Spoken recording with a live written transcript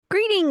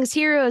Greetings,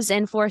 heroes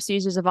and Force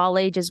users of all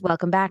ages.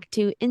 Welcome back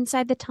to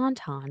Inside the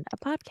Tauntaun, a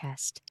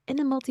podcast in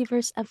the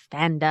multiverse of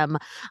fandom.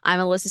 I'm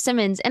Alyssa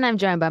Simmons, and I'm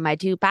joined by my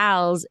two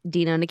pals,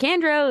 Dino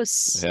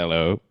Nicandros.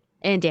 Hello.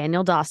 And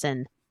Daniel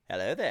Dawson.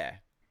 Hello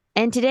there.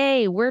 And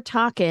today we're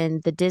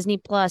talking the Disney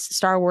Plus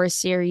Star Wars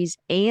series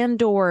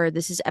Andor.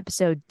 This is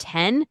episode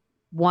 10,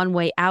 One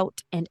Way Out,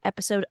 and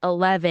episode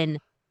 11,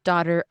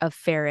 Daughter of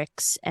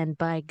Ferrix. And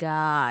by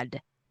God,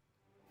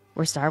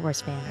 we're Star Wars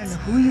fans. I don't know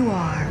who you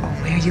are or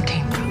where you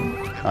came from.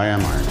 I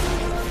am Iron.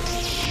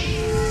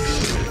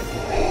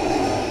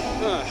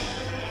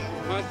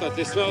 I thought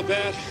they smelled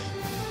bad.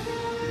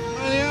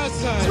 On the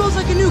outside. Smells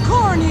like a new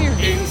car in here.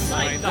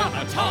 Inside the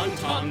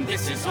Tauntaun,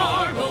 this is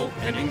our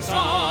opening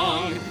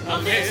song.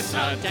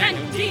 Alyssa,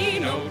 Daniel,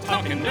 Dino,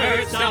 talking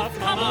nerd stuff,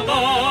 come along.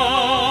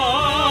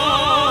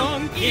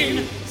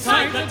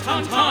 Inside the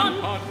Tauntaun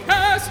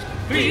podcast,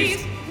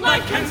 please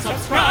like and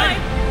subscribe.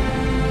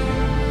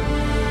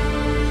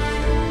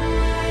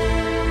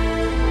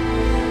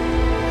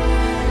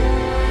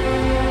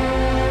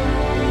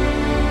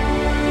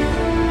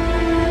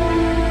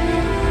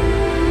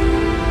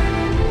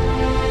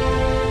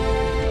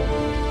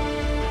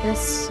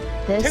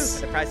 This Two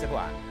for the price of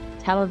one.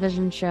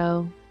 television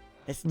show.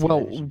 It's Well,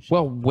 television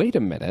show. wait a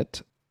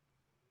minute.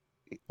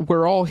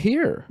 We're all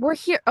here. We're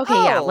here. Okay,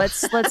 yeah. Oh.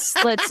 Let's.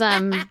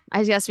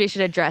 I guess we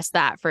should address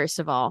that first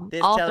of all.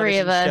 This all three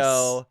of us.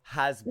 show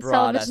has This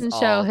brought us television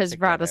show all has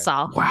brought together. us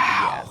all.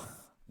 Wow. Yes,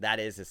 that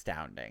is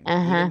astounding.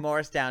 Uh-huh. Even more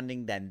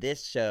astounding than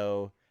this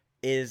show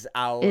is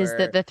our Is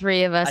that the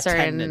three of us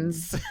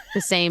attendance. are in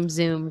the same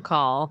Zoom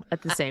call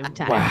at the same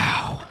time?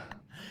 Wow.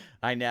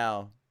 I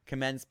know.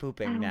 Commence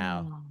pooping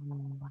now. Oh.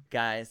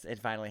 Guys, it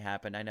finally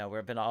happened. I know.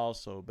 We've been all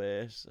so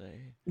busy.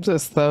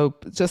 Just so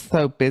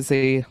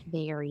busy.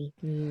 Very.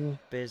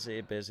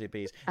 Busy.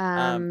 I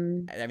I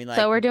mean, like,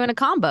 so we're doing a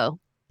combo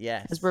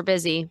yes. because we're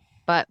busy,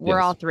 but we're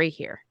Yes. all three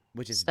here.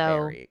 Which is so-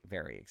 very,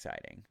 very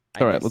exciting.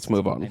 All right, let's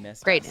move on. I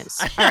missed Great us.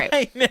 news. All right.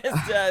 I missed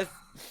us.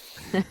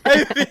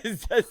 I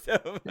missed us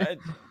so much.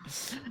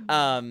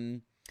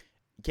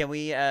 Can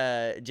we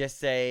just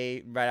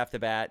say right off the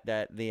bat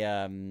that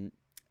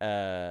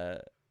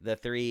the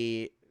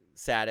three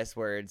saddest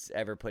words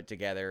ever put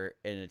together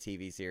in a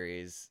TV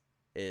series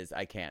is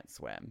 "I can't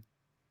swim."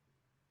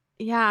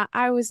 Yeah,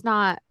 I was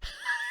not.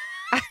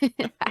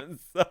 I'm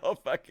so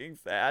fucking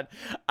sad.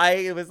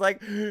 I was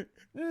like,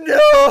 no.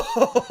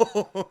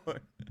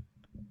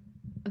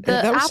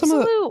 That was some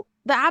of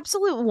The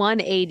absolute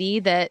 180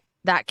 that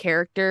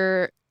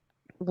character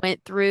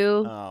went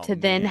through Oh, to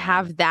then man.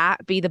 have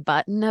that be the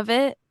button of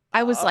it.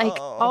 I was like,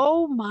 Oh.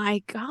 oh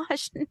my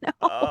gosh, no.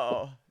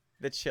 Oh,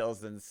 the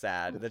chills and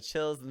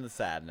the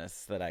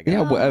sadness that I got.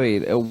 Yeah, I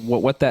mean,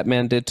 what that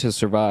man did to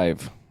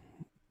survive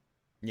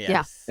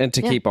Yes. and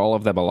to Yeah. keep all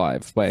of them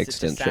alive by It's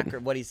just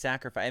extension. what he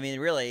sacrificed. I mean,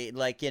 really,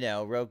 like,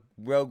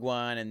 Rogue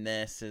One and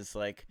this is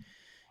like,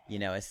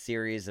 a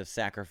series of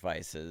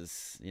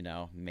sacrifices,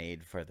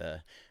 made for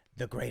the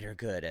greater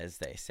good, as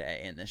they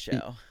say in the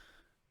show.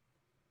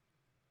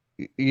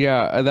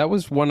 Yeah, that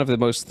was one of the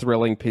most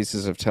thrilling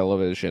pieces of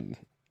television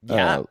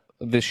Yeah.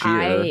 this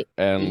year.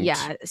 And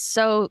Yeah,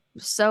 so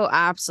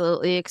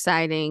absolutely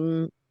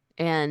exciting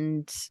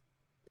and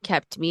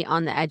kept me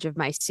on the edge of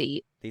my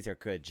seat. These are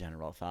good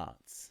general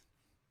thoughts.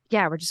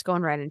 Yeah, we're just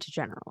going right into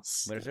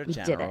generals. What is our We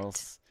did it.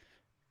 generals?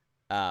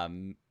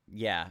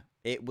 Yeah,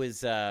 it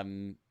was.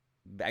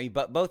 I mean,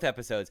 but both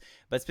episodes,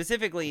 but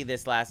specifically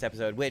this last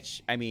episode,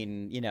 which I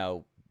mean,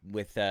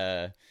 with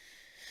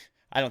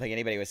I don't think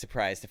anybody was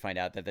surprised to find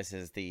out that this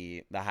is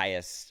the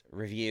highest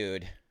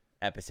reviewed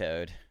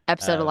episode.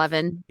 Episode of-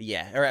 11.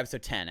 Yeah, or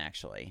episode 10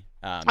 actually.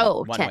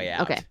 Oh, One 10, Way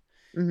Out. okay.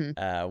 hmm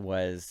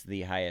Was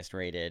the highest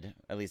rated,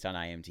 at least on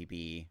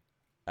IMDb,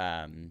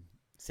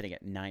 sitting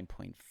at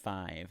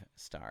 9.5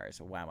 stars.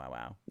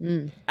 Wow.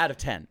 Mm. Out of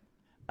 10.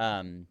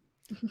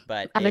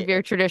 But Out of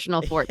your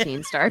traditional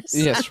 14 stars.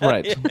 yes,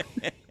 right.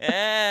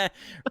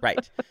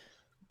 Right.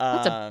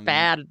 That's a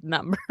bad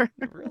number.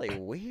 Really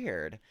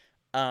weird.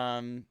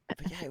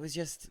 But yeah, it was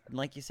just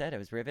like you said, it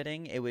was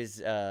riveting. It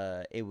was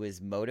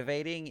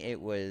motivating. It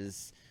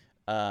was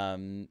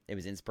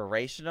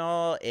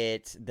inspirational.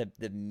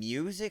 The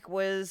music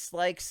was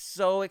like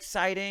so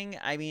exciting.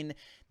 I mean,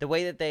 the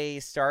way that they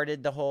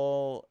started the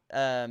whole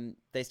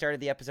they started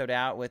the episode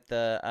out with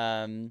the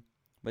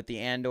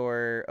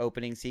Andor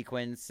opening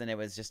sequence, and it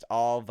was just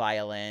all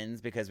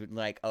violins because we're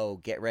like, oh,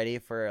 get ready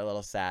for a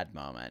little sad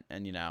moment.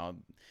 And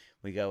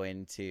we go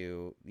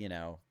into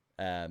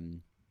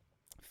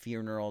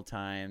funeral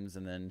times,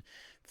 and then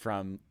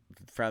from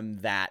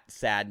that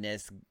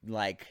sadness,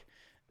 like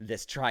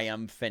this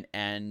triumphant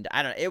end.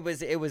 I don't know. It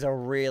was a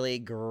really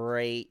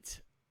great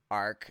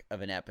arc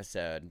of an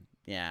episode.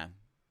 Yeah.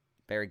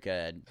 Very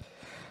good.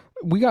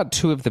 We got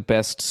two of the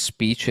best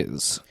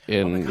speeches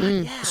in God,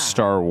 yeah.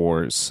 Star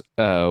Wars.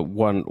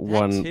 One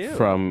too.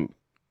 from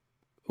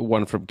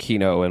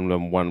Kino and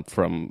then one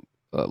from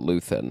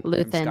Luthen. From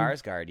Luthen.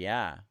 Skarsgård,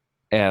 yeah.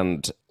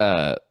 And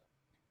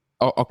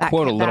I'll That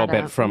quote a ca- little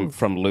that, bit from oof.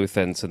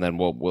 Luthen's, and then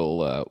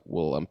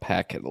we'll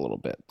unpack it a little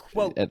bit.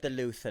 Quote And the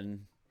Luthen.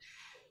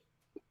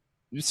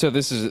 so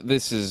this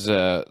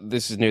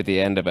is near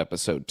the end of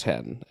episode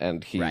 10,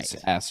 and he's Right.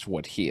 asked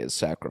what he has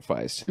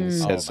sacrificed. And he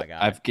Mm. says, Oh my God.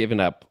 "I've given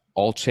up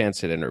all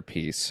chance at inner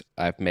peace.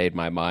 I've made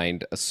my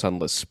mind a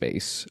sunless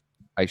space.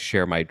 I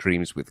share my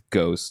dreams with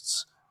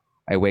ghosts.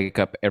 I wake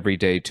up every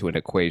day to an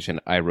equation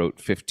I wrote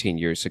 15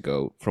 years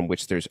ago, from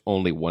which there's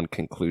only one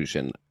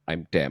conclusion: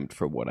 I'm damned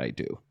for what I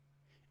do."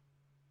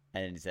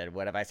 And he said,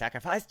 "What have I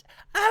sacrificed?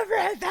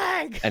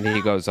 Everything." And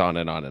he goes on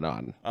and on and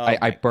on. Oh I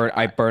my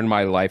God. burn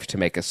my life to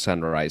make a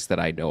sunrise that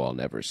I know I'll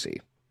never see.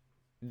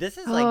 This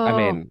is like Oh. I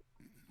mean,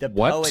 the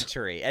what?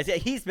 poetry.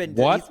 He's been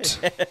What?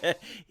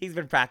 he's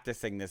been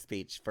practicing this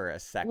speech for a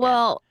second.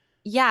 Well,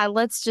 yeah,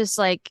 let's just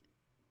like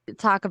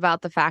talk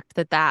about the fact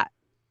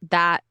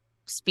that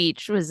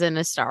speech was in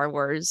a Star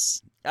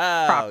Wars.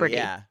 oh, property.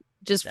 Yeah.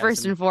 Just That was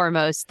first and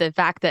foremost, the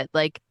fact that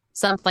like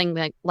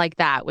something like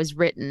that was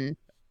written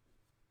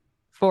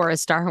for a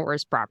Star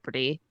Wars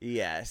property.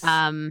 Yes.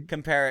 Um,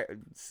 Compare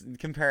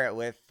it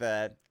with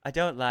I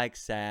don't like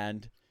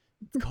sand.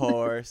 It's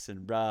coarse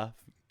and rough.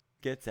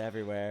 Gets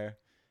everywhere.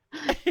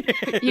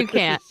 you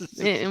can't,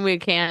 and we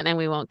can't, and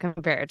we won't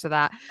compare it to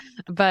that.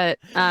 But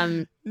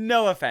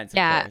No offense.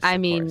 yeah, of course, I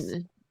of mean, course.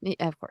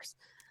 yeah, of course.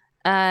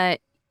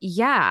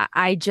 Yeah,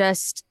 I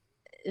just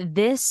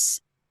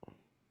this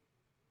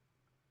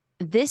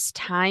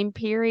time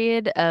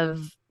period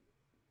of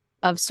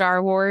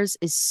Star Wars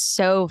is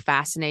so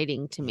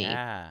fascinating to me.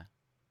 Yeah.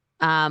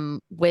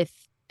 With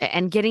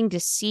and getting to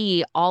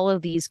see all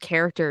of these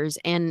characters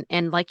and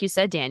like you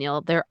said,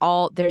 Daniel,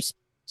 there's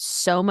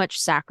so much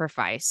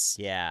sacrifice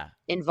Yeah.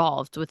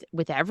 involved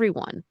with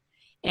everyone.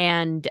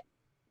 And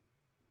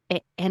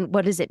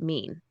what does it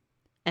mean?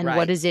 And Right.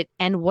 what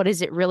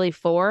is it really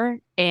for?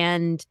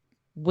 And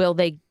will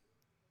they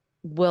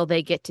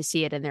get to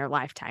see it in their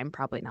lifetime?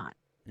 Probably not.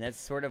 And that's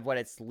sort of what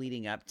it's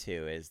leading up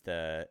to is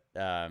the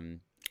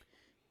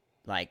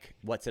like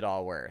what's it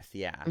all worth?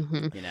 Yeah.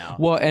 Mhm. You know.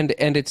 well, and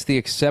it's the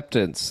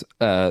acceptance,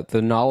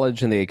 the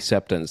knowledge and the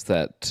acceptance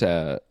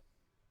that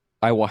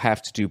I will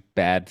have to do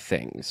bad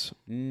things,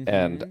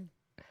 Mhm.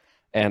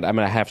 and I'm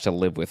gonna have to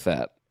live with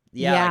that.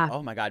 Yeah, Yeah. like,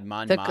 oh my God,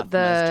 Mon The- Mothma's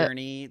the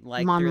journey,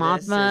 like Mon through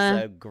this, is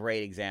Mothma- a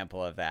great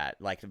example of that.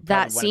 Like probably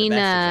That one scene, of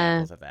the best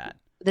examples of that.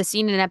 The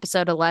scene in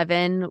episode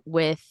 11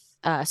 with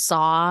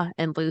Saw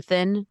and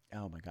Luthen,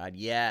 Oh my God,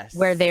 yes.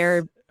 where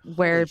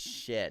where Holy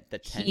shit, the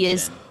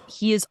tension.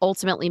 he is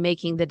ultimately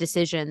making the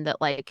decision that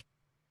like,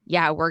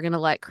 yeah, we're gonna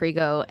let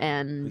Kriego We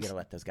and gotta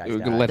let those guys We're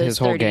die. gonna let those his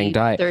whole gang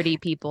die. 30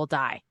 people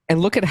die. And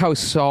look at how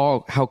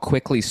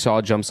quickly Saw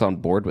jumps on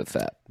board with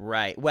that.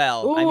 Right.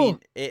 Well, I Ooh. mean,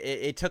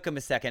 it took him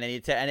a second,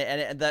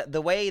 and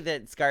the way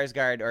that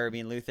Skarsgård, or I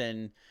mean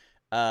Luthen,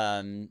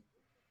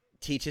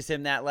 teaches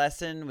him that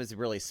lesson was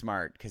really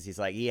smart because he's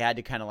like he had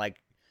to kind of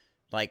like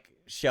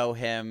show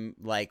him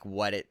like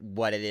what it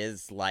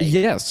is like.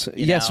 Yes,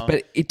 you yes, know,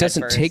 but it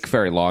doesn't first. take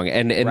very long,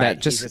 and Right.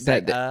 that He's just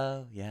like, that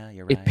oh yeah,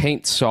 you're right. it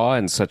paints Saw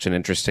in such an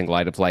interesting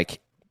light of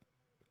like,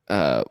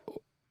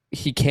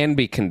 he can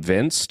be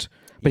convinced,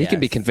 but he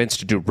can be Yes. convinced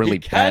to do really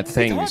can bad be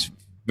things convinced.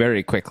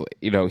 very quickly.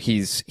 You know,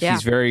 he's Yeah.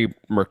 very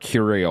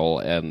mercurial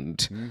and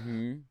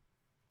Mm-hmm.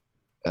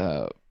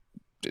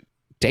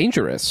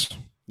 dangerous.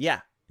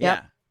 Yeah. Yep.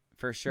 Yeah.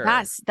 For sure.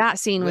 That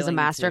scene was a Willing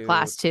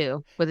masterclass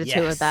too, with the two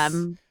of Yes.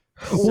 them.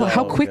 Well,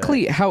 how So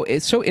quickly, good. how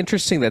it's so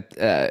interesting that,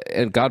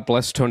 and God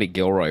bless Tony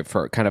Gilroy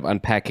for kind of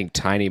unpacking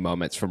tiny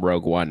moments from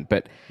Rogue One,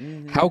 but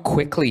Mm-hmm. how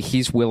quickly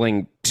he's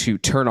willing to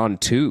turn on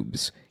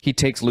tubes. He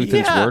takes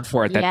Luthen's Yeah. word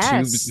for it that Yes.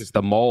 tubes is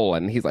the mole,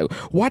 and he's like,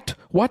 "What?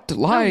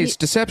 Lies, he-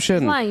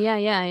 deception." Why? Yeah.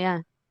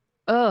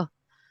 Oh,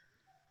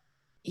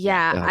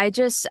 yeah. Yeah.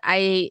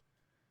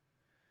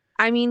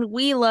 I mean,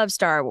 we love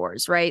Star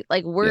Wars, right?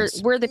 Like we're Yes.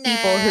 the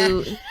people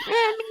who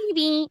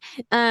maybe,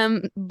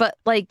 but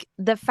like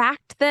the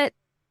fact that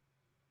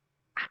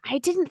I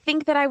didn't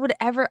think that I would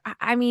ever.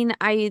 I mean,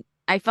 I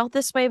felt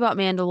this way about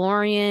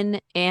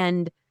Mandalorian,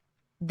 and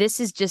this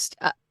is just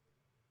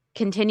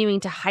continuing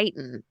to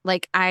heighten.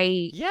 Like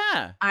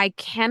Yeah. I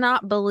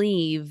cannot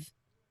believe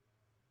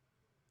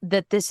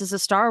that this is a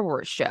Star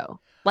Wars show.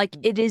 Like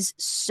it is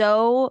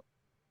so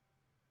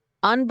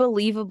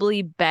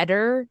unbelievably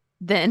better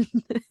than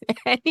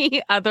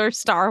any other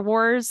Star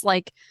Wars.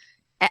 Like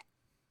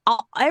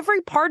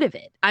every part of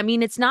it. I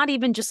mean, it's not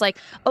even just like,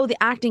 oh, the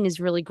acting is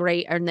really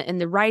great and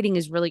the writing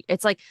is really.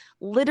 It's like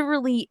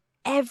literally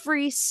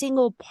every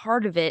single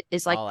part of it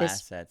is like All this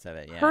assets of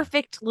it. Yeah.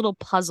 perfect little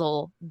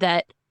puzzle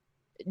that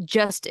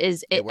just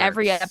is. It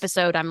Every works.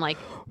 episode, I'm like,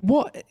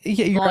 Well,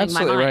 yeah, you're blowing my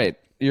absolutely mind. right.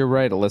 You're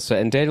right, Alyssa.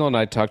 And Daniel and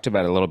I talked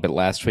about it a little bit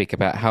last week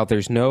about how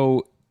there's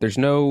no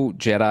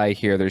Jedi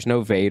here, there's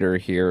no Vader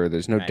here,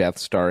 there's no Right. Death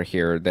Star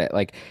here. That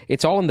like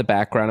it's all in the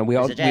background, and we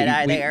all There's a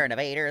Jedi we, there and a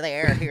Vader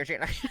there. Here's your...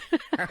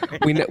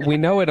 we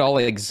know it all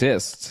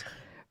exists,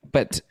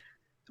 but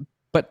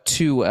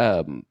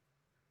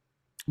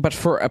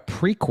for a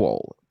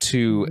prequel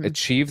to Mhm.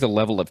 achieve the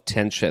level of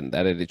tension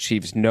that it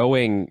achieves,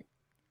 knowing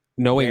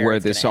Where where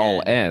it's this gonna all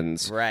end.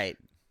 ends, Right.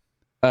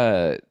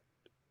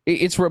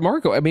 It's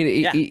remarkable. I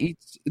mean,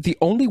 it's the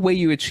only way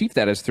you achieve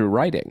that is through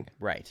writing.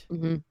 Right.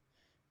 Mm-hmm.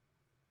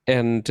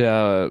 And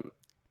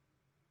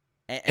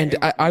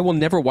I will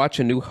never watch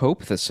A New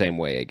Hope the same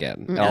way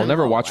again. Mm-mm. I'll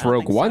never No, watch I don't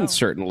Rogue think One so.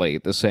 certainly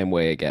the same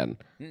way again.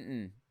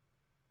 Mm-mm.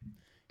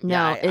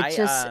 No,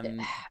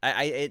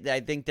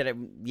 I think that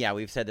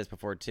we've said this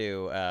before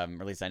too, or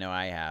at least I know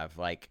I have.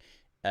 Like,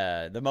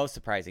 the most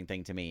surprising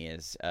thing to me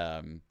is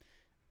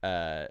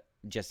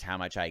just how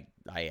much I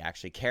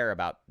actually care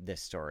about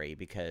this story,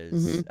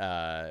 because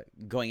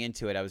going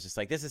into it, I was just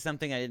like, this is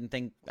something I didn't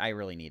think I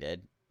really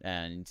needed,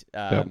 and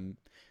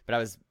but I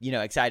was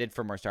excited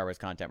for more Star Wars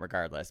content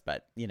regardless.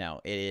 But it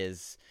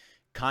is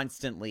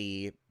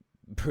constantly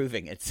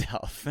proving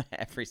itself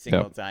every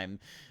single time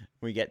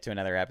we get to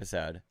another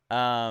episode.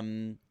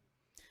 What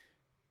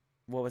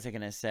was I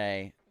gonna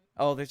say?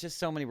 Oh, there's just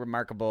so many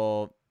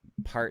remarkable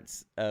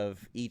parts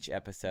of each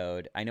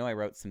episode. I know I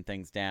wrote some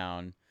things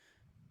down,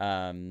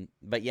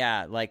 but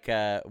yeah, like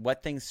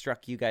what things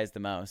struck you guys the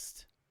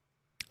most?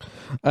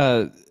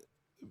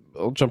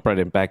 I'll jump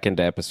back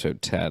into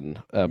episode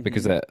 10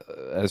 because that,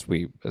 as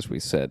we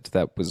said,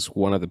 that was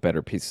one of the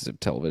better pieces of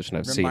television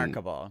I've seen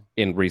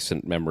in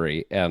recent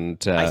memory.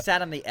 And I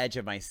sat on the edge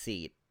of my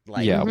seat,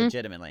 like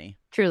legitimately,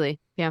 truly,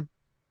 yeah.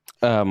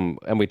 And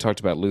we talked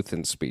about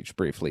Luthen's speech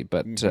briefly,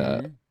 but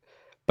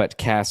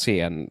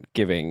Cassian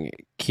giving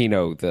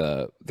Kino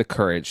the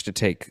courage to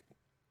take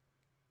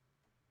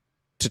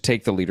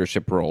the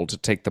leadership role, to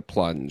take the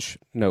plunge,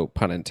 no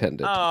pun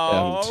intended.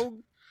 Oh.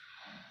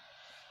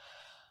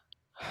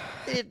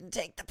 Didn't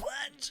take the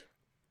plunge.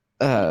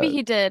 Maybe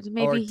he did.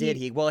 Maybe or did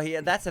he? Well,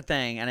 that's the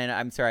thing. And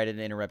I'm sorry I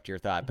didn't interrupt your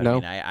thought, but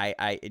no.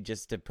 I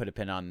just to put a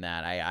pin on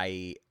that,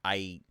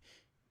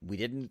 we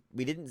didn't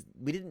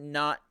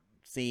not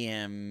see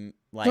him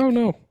like.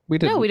 No, we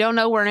didn't. No, we don't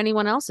know where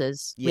anyone else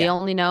is. Yeah. We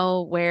only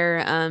know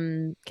where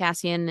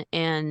Cassian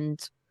and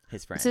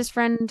his friend. What's his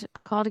friend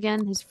called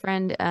again? His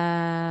friend.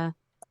 From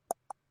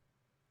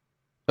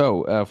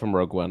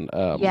Rogue One.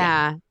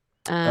 Yeah.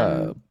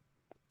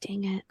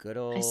 Dang it! Good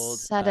old. I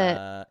said it.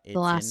 It's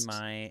last... in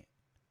my.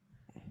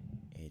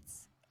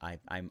 It's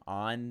I'm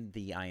on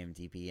the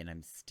IMDb and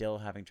I'm still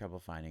having trouble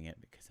finding it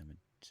because I'm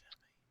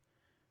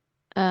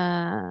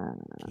a.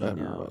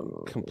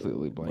 I'm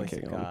completely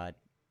blanking on. God,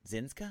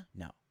 Zinska?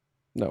 No.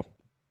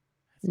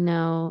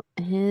 No,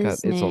 his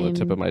God, name. it's on the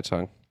tip of my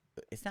tongue.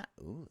 It's not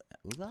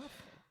Ulaf?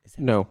 Is that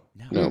No.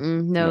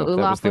 No,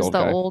 Ulaf was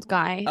the old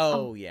guy.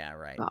 Oh, yeah,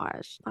 right.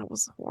 Gosh, that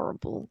was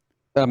horrible.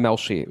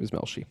 Melshi. It was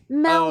Melshi.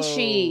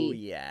 Melshi. Oh,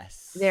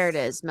 yes. There it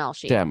is,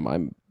 Melshi.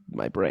 Damn,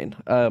 my brain.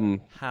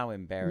 How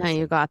embarrassing. Now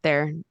you got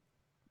there.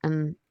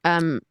 And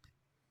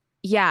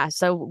yeah,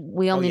 so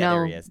we only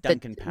know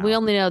Duncan Powell. we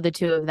only know the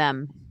two of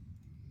them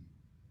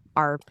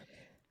are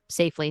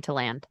safely to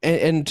land.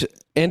 And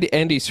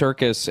Andy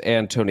Serkis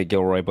and Tony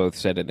Gilroy both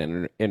said in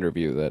an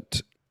interview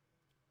that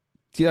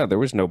there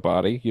was no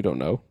body. You don't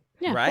know.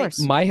 Yeah, right? Of course.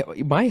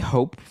 My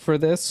hope for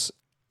this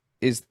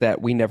is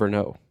that we never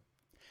know.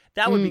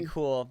 That would be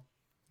cool.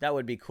 That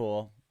would be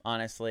cool.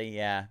 Honestly,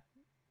 yeah.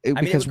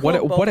 Because what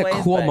a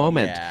cool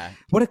moment. Yeah.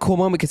 What a cool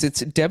moment, because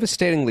it's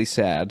devastatingly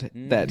sad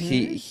that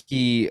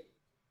he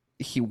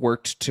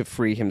worked to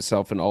free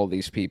himself and all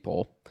these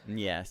people.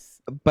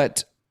 Yes.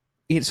 But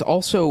it's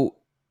also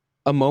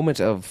a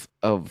moment of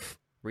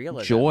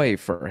realism. Joy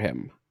for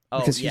him. Oh,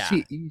 because yeah.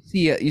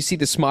 you see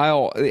the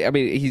smile. I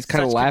mean, he's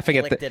kind of laughing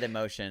at the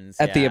emotions,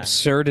 the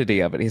absurdity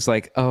of it. He's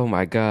like, "Oh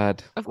my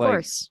God." Of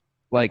course.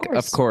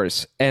 Of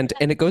course. And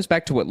it goes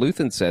back to what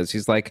Luthen says.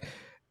 He's like,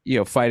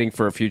 fighting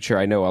for a future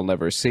I know I'll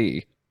never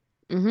see.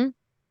 Mm-hmm.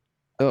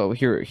 Oh,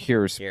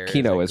 here's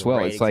Kino as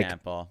well. It's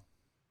example. Like,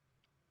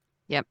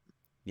 yep.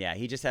 Yeah,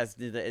 he just has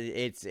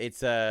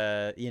it's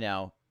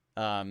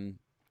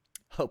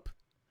hope.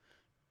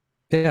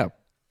 Yeah.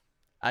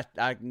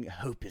 I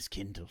hope is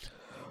kindled.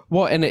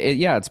 Well, and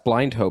it's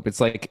blind hope. It's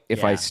like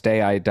if I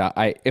stay, I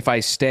die. If I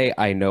stay,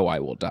 I know I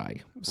will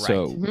die. Right.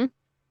 So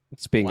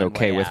it's being One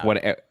okay way with out.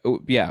 what.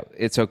 Yeah,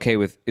 it's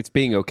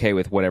being okay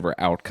with whatever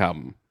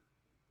outcome,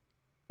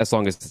 as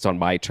long as it's on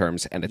my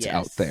terms and it's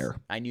out there.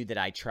 I knew that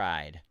I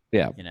tried.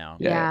 Yeah.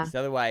 Yeah. 'Cause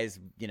otherwise,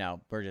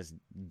 we're just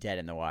dead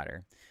in the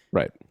water.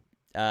 Right.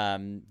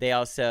 They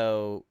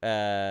also,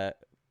 I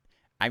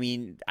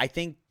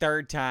think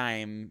third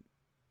time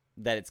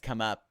that it's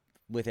come up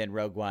within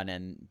Rogue One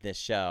and this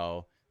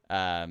show,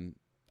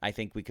 I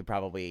think we could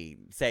probably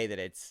say that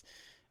it's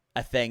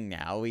a thing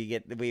now.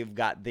 We've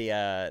got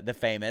the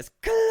famous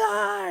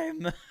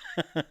climb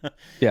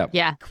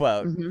Mm-hmm.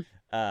 quote.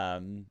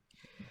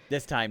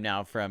 This time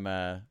now from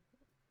Andy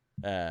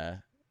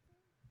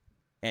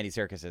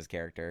Serkis's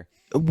character.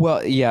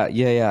 Well,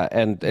 yeah.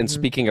 And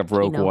speaking of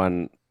Rogue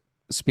One,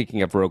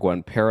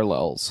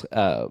 parallels,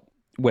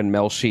 when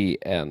Melshi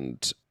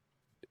and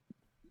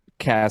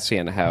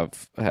Cassian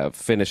have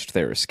finished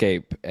their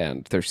escape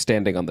and they're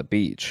standing on the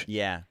beach.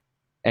 Yeah.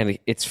 And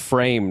it's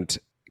framed.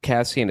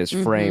 Cassian is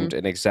framed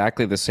in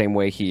exactly the same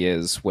way he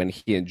is when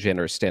he and Jyn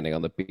are standing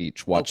on the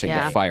beach watching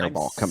the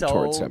fireball come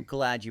towards him. I'm so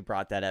glad you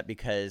brought that up,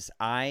 because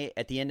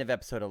at the end of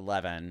episode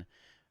 11,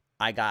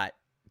 I got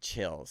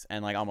chills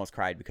and like almost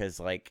cried because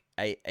like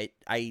I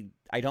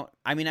don't,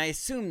 I mean, I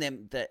assume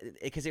them that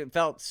because it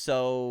felt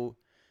so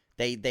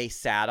they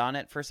sat on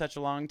it for such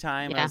a long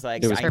time. I was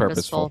like, it was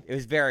purposeful. It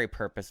was very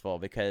purposeful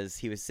because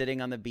he was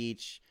sitting on the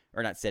beach,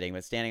 or not sitting,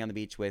 but standing on the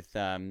beach with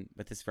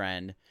his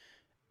friend,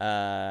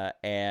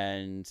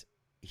 and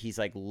he's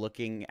like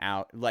looking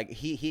out, like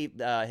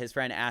his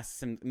friend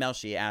asks him,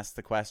 Melshi asks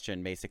the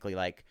question basically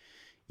like,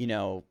 you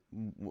know,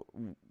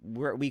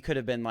 we could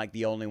have been like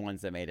the only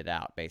ones that made it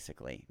out,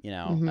 basically, you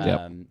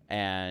know,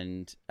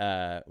 and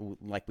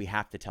like we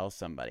have to tell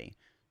somebody,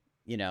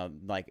 you know,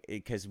 like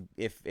because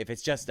if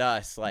it's just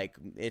us, like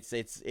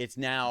it's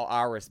now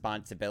our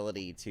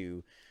responsibility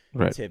to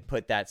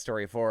put that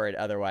story forward,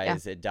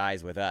 otherwise it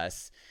dies with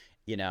us,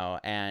 you know.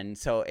 And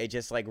so it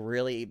just like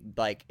really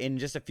like in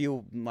just a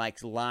few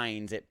like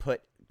lines, it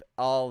put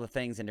all the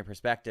things into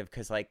perspective,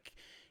 because like,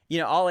 you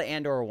know, all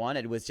Andor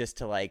wanted was just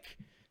to like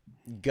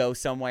go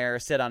somewhere,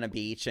 sit on a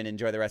beach, and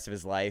enjoy the rest of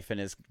his life and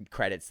his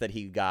credits that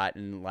he got,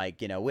 and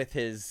like, you know, with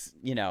his,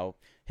 you know,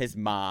 his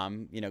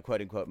mom, you know,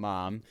 quote unquote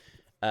mom,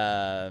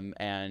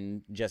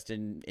 and just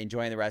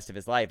enjoying the rest of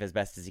his life as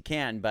best as he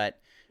can. But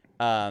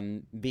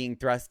being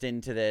thrust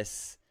into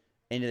this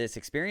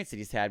experience that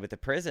he's had with the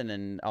prison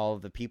and all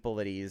of the people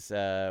that he's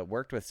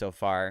worked with so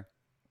far,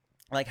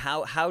 like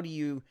how could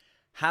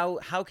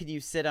you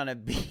sit on a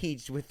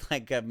beach with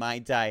like a Mai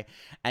Tai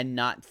and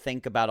not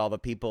think about all the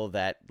people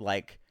that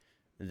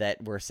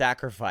were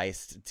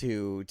sacrificed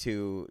to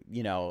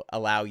you know,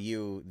 allow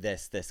you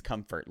this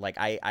comfort? Like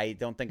I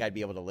don't think I'd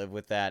be able to live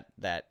with that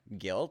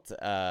guilt,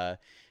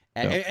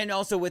 and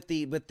also with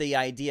the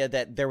idea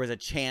that there was a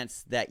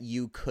chance that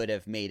you could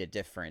have made a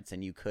difference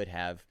and you could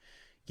have,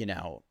 you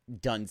know,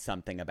 done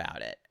something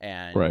about it.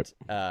 And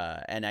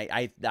and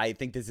I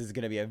think this is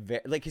going to be a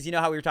very, like, because you know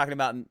how we were talking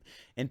about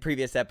in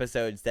previous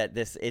episodes that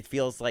it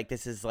feels like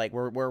this is like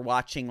we're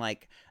watching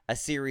like a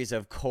series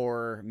of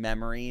core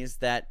memories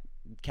that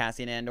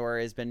Cassian Andor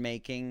has been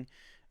making,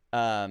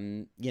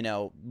 you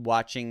know,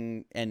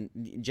 watching, and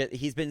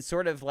he's been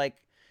sort of like,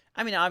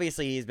 I mean,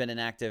 obviously he's been an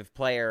active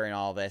player in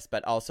all this,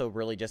 but also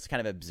really just kind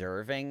of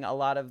observing a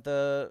lot of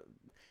the,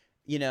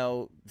 you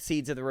know,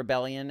 seeds of the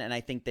rebellion. And I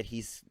think that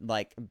he's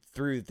like,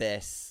 through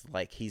this,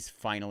 like he's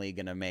finally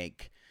gonna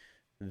make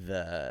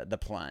the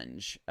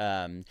plunge.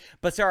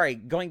 But sorry,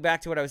 going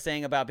back to what I was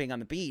saying about being on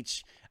the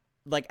beach,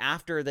 like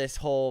after this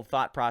whole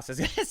thought process,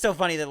 it's so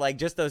funny that like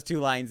just those two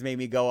lines made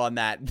me go on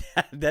that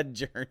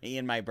journey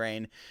in my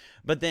brain.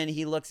 But then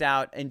he looks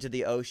out into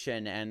the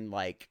ocean, and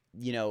like,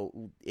 you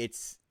know,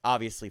 it's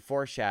obviously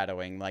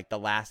foreshadowing like the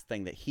last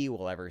thing that he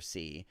will ever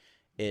see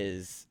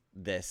is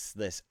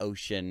this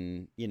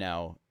ocean, you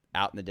know,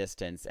 out in the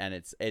distance, and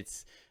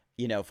it's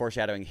you know,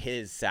 foreshadowing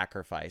his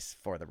sacrifice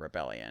for the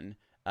rebellion.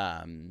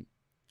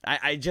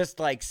 I just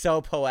like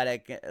so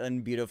poetic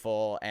and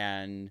beautiful.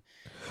 And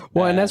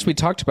well, and as we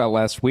talked about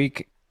last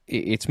week,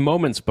 it's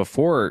moments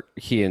before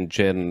he and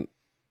Jyn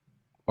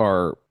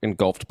are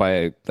engulfed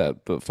by the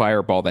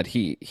fireball that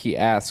he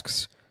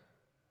asks,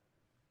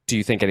 do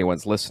you think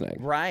anyone's listening?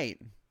 Right.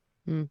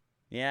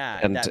 Yeah.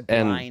 And that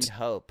blind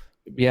hope.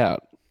 Yeah.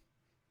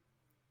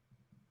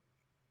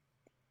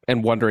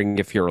 And wondering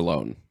if you're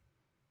alone.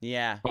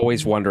 Yeah.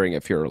 Always wondering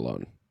if you're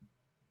alone.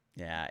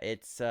 Yeah.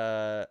 It's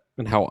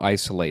and how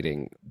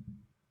isolating,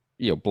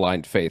 you know,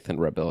 blind faith and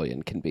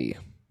rebellion can be.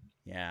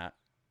 Yeah.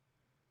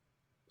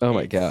 Oh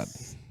my God.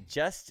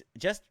 Just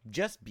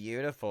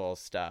beautiful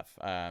stuff.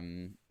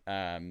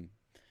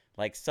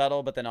 Like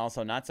subtle, but then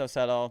also not so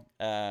subtle.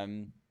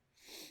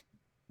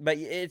 But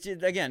it's,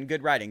 again,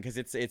 good writing, because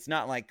it's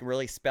not like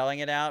really spelling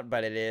it out,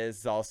 but it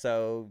is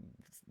also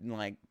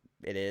like,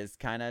 it is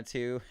kind of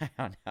too, I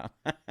don't know.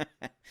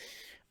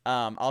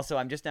 Also,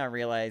 I'm just now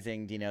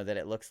realizing, Dino, that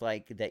it looks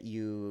like that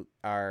you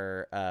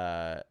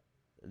are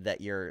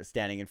that you're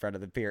standing in front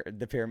of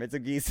the pyramids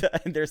of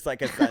Giza, and there's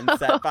like a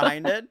sunset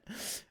behind it.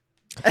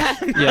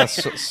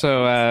 Yes,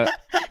 so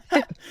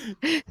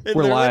it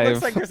we're live.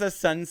 Looks like there's a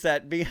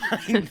sunset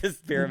behind the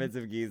pyramids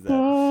of Giza.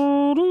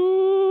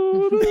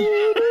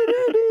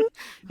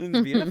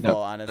 It's beautiful,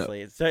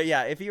 honestly. So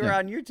yeah, if you were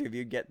on YouTube,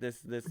 you'd get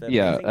this amazing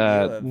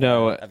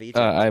view of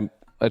Egypt.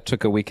 I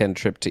took a weekend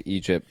trip to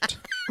Egypt,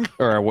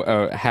 or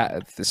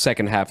the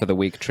second half of the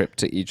week trip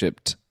to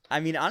Egypt. I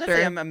mean,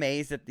 honestly, I'm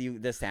amazed that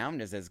the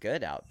sound is as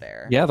good out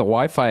there. Yeah, the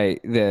Wi-Fi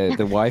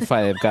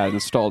I've got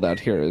installed out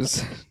here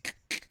is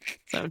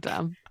so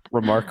dumb,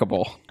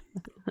 remarkable.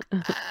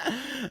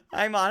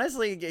 I'm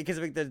honestly, because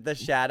of the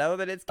shadow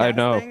that it's casting,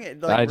 I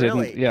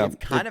know. It's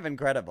kind of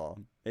incredible.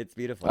 It's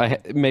beautiful.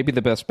 Maybe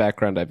the best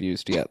background I've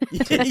used yet.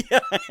 Yeah,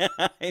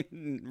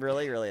 I'm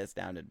really, really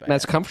astounded by it.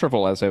 As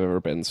comfortable as I've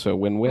ever been, so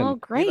win-win. Oh,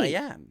 great.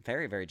 Yeah,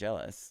 very, very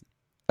jealous.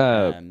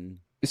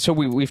 So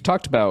we've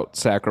talked about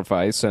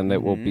sacrifice, and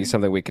it will be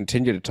something we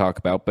continue to talk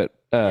about, but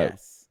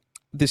yes.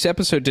 This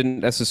episode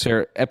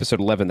episode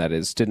 11, that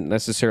is, didn't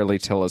necessarily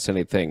tell us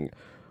anything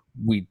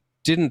we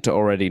didn't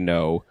already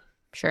know.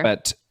 Sure.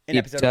 But In it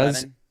episode does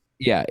 11?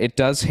 Yeah, it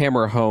does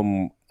hammer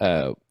home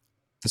the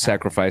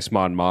sacrifice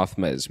Mon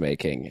Mothma is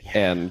making.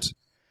 Yeah. And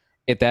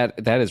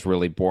that is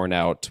really borne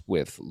out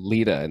with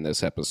Lita in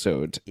this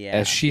episode, Yeah.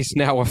 as she's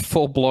now a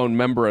full-blown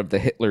member of the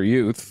Hitler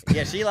Youth.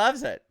 Yeah, she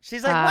loves it.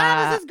 She's like,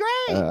 "Wow, this is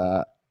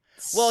great."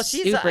 Well,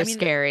 she's super I mean,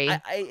 scary.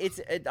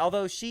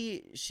 Although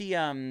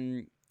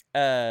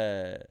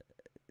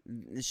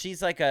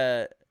she's like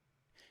a.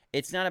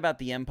 It's not about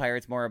the Empire.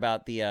 It's more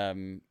about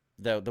the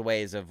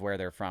ways of where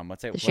they're from.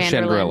 What's it? The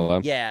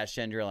Chandrila. Yeah,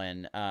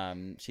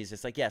 Chandrilan. She's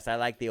just like, yes, I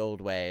like the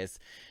old ways,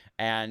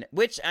 and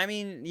which I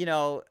mean,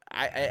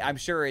 I'm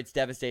sure it's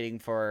devastating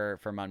for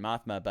Mon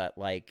Mothma, but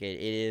like it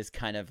is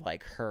kind of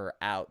like her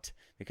out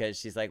because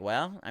she's like,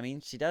 well, I mean,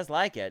 she does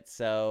like it,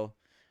 so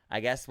I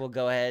guess we'll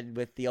go ahead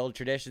with the old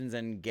traditions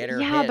and get her.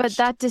 Yeah, but hitched.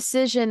 that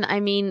decision, I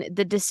mean,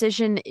 the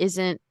decision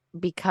isn't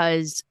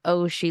because,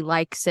 oh, she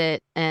likes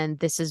it and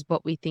this is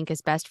what we think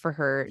is best for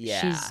her. Yeah,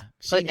 She's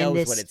she put in knows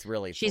this, what it's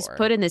really she's for.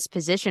 put in this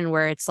position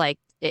where it's like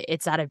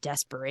it's out of I have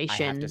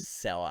desperation. to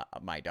sell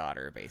my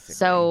daughter, basically.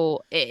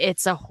 So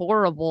it's a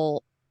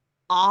horrible,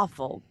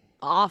 awful,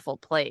 awful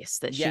place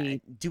that yeah,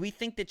 she. do we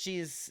think that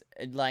she's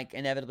like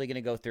inevitably going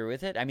to go through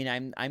with it? I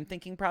mean, I'm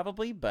thinking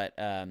probably, but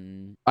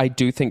I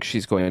do think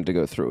she's going to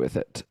go through with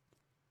it.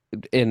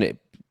 And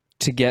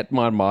to get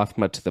Mon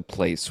Mothma to the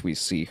place we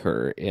see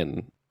her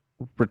in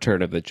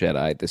Return of the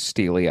Jedi, the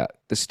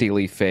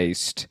steely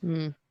faced,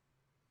 Mm.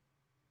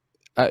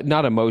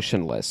 not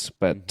emotionless,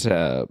 but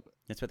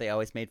that's what they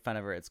always made fun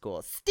of her at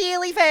school.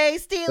 Steely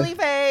face, steely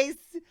face.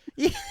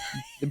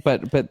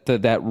 but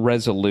that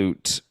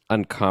resolute,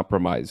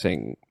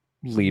 uncompromising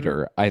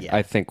leader. Yeah.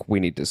 I think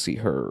we need to see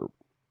her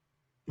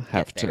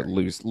have Get there. to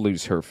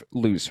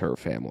lose her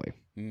family.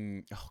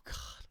 Oh God.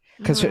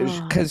 Because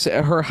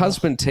her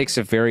husband takes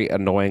a very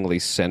annoyingly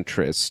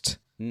centrist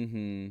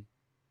Mm-hmm.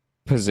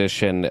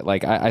 position.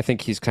 Like I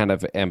think he's kind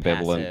of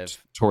ambivalent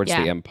Passive. towards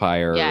Yeah. the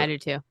Empire. Yeah, I do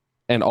too.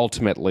 And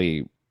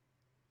ultimately,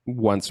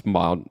 once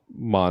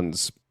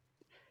Mon's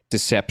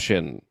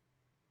deception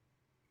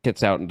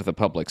gets out into the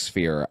public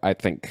sphere, I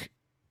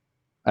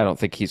don't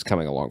think he's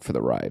coming along for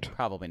the ride.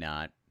 Probably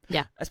not.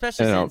 Yeah.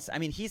 Especially You know. since, I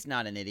mean, he's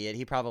not an idiot.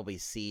 He probably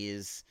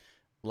sees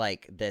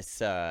like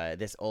this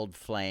old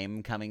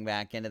flame coming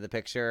back into the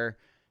picture,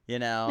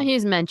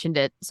 He's mentioned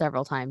it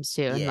several times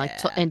too, and like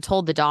Yeah. and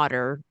told the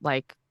daughter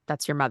like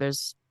that's your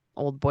mother's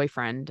old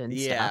boyfriend and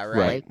Yeah, stuff.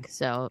 right. Like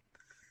so.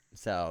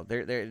 So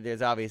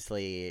there's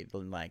obviously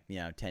like,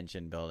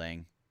 tension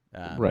building.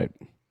 Right.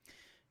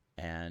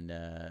 And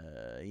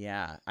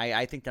yeah,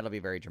 I think that'll be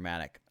very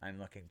dramatic. I'm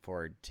looking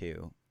forward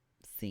to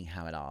seeing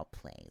how it all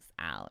plays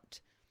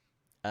out.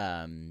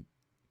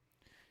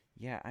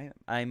 Yeah,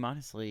 I'm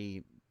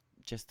honestly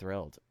just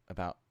thrilled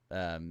about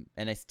and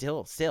I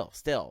still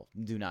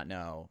do not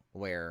know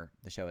where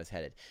the show is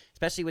headed,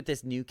 especially with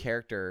this new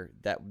character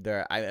that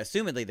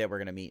assumedly that we're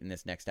going to meet in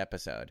this next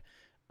episode.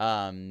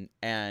 And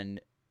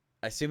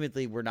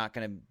assumedly we're not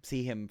going to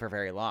see him for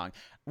very long.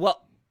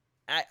 Well,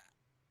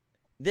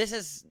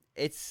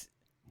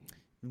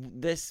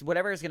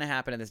 whatever is going to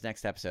happen in this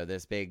next episode,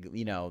 this big,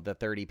 the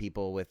 30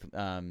 people with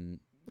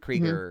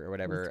Krieger or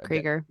whatever. With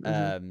Krieger.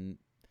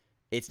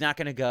 It's not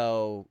going to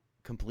go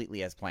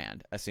completely as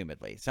planned,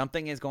 assumedly.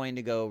 Something is going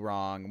to go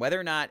wrong. Whether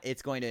or not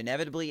it's going to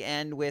inevitably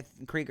end with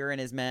Krieger and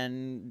his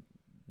men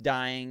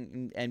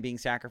dying and being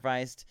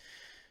sacrificed.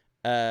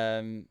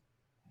 I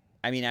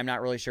mean, I'm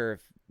not really sure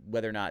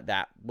whether or not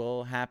that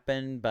will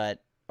happen,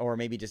 or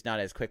maybe just not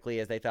as quickly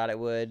as they thought it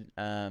would.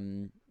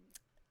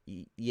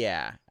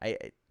 Yeah,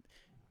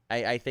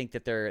 I think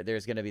that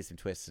there's going to be some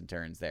twists and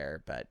turns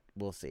there, but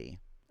we'll see.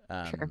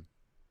 Sure.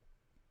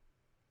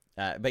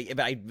 But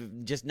I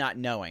just not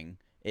knowing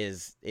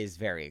is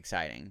very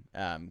exciting.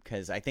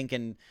 Because I think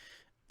in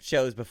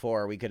shows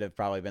before we could have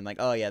probably been like,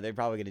 oh yeah, they're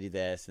probably going to do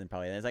this, and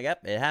probably it's like, yep,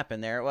 it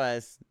happened, there it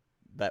was.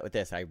 But with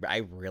this, I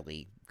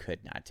really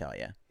could not tell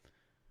you.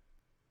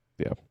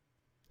 Yeah.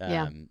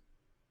 Yeah.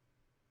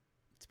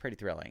 It's pretty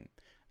thrilling.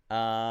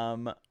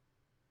 One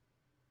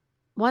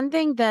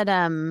thing that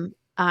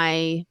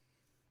I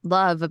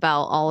love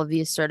about all of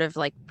these sort of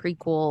like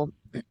prequel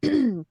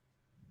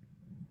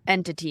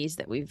entities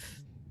that we've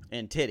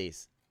And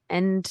titties.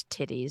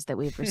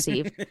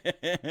 received.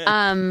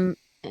 And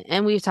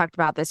we've talked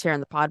about this here on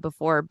the pod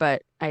before,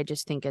 but I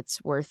just think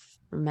it's worth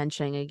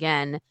mentioning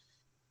again,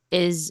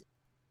 is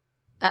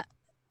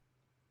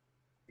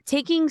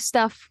taking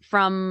stuff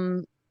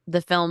from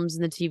the films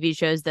and the TV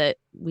shows that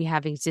we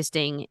have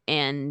existing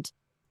and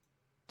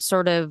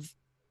sort of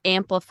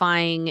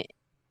amplifying.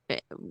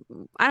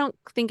 I don't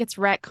think it's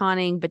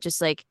retconning, but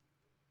just like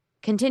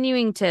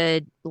continuing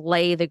to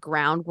lay the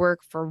groundwork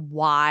for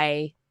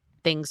why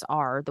things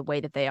are the way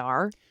that they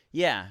are.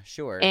 Yeah,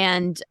 sure.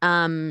 And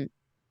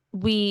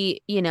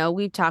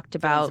we've talked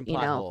about,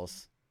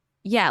 holes.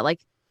 yeah, like,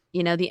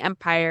 the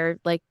Empire,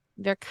 like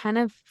they're kind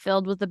of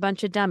filled with a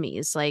bunch of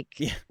dummies. Like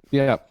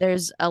Yeah.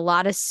 there's a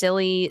lot of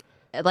silly,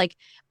 like,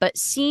 but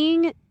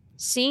seeing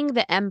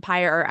the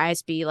Empire or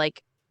ISB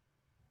like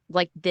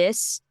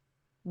this,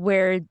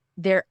 where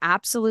they're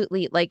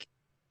absolutely like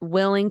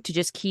willing to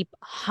just keep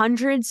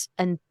hundreds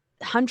and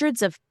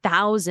hundreds of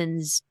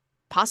thousands,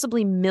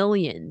 possibly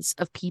millions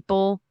of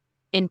people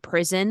in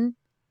prison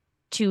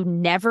to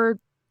never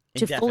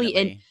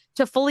Indefinitely.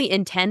 to fully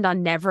intend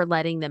on never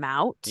letting them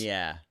out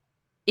Yeah.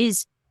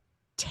 is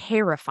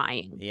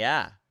terrifying.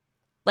 Yeah.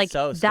 Like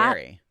so that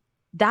scary.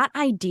 that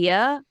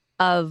idea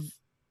of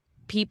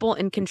people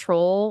in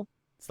control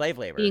Slave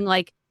labor. being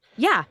like,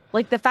 yeah,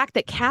 like the fact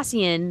that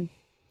Cassian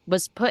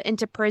was put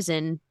into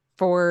prison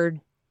for,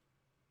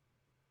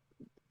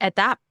 at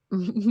that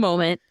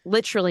moment,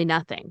 literally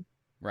nothing.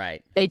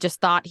 Right. They just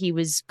thought he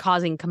was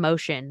causing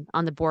commotion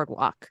on the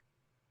boardwalk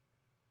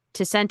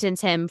to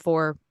sentence him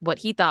for what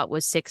he thought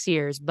was 6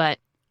 years, but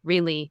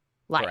really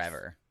life.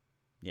 Forever.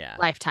 Yeah.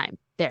 Lifetime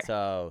there.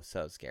 So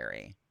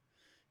scary.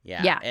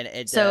 Yeah. Yeah. And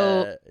it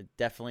So-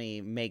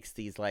 definitely makes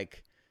these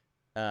like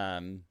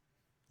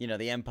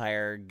the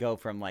Empire go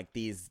from like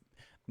these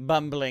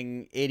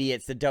bumbling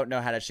idiots that don't know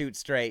how to shoot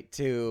straight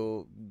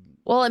to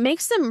Well, it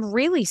makes them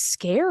really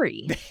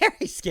scary.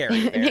 very scary.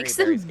 It Very, makes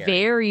very them scary.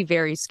 very,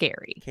 very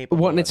scary.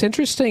 Capable Well, and of- it's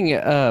interesting.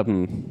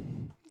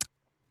 In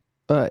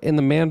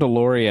the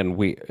Mandalorian,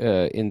 we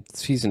in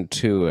season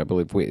 2, I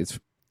believe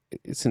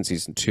it's in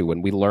season 2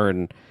 when we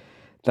learn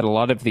that a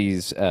lot of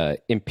these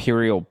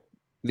imperial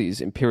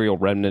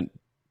remnant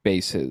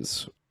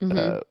bases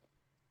Mhm.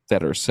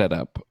 that are set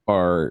up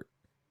are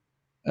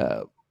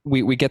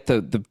we get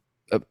the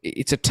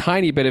it's a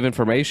tiny bit of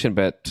information,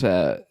 but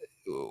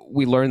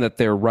we learn that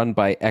they're run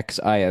by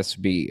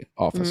ex-ISB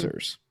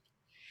officers.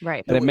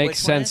 Right. And it Which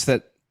makes one sense is?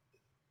 that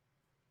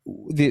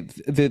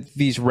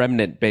these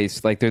remnant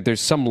base, like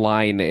there's some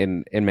line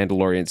in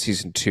Mandalorian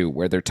season 2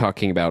 where they're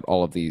talking about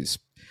all of these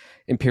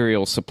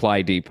imperial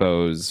supply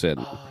depots and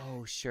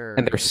Oh, sure.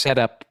 they're set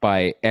up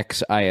by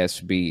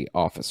ex-ISB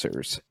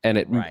officers, and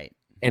right.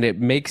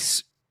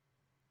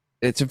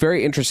 it's a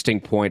very interesting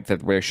point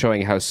that we're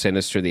showing how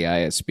sinister the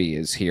ISB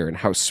is here and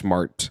how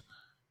smart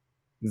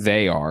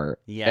they are.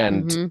 Yeah.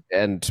 Mhm.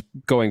 And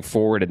going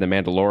forward in the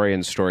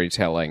Mandalorian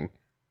storytelling,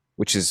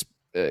 which is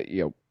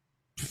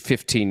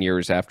 15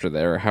 years after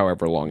there,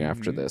 however long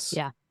after this.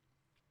 Yeah.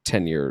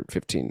 10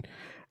 15.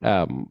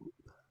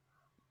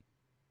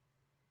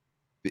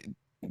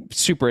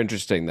 Super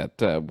interesting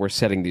that we're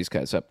setting these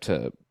guys up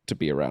to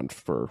be around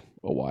for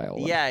a while.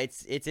 Yeah,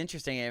 it's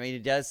interesting. I mean,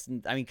 it does.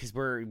 I mean, because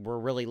we're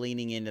really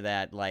leaning into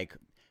that like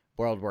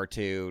World War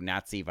II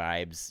Nazi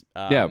vibes.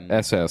 Yeah,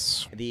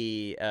 SS.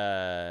 The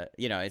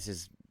it's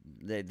just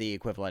the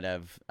equivalent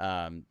of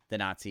the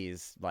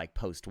Nazis like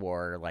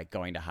post-war, like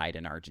going to hide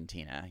in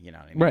Argentina. You know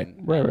what I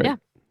mean? Right. Yeah.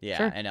 Yeah,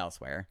 Sure. and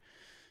elsewhere.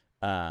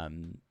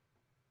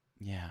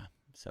 Yeah,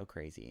 so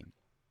crazy.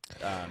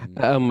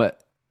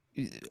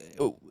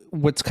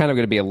 What's kind of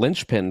going to be a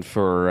linchpin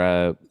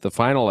for the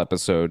final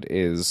episode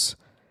is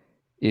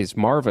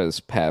Marva's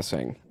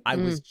passing. I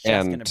was just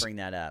going And, to bring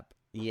that up.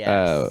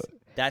 Yes.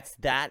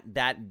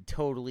 That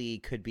totally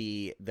could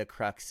be the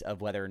crux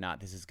of whether or not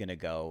this is going to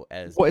go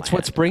as Well, it's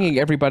what's planned. bringing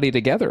everybody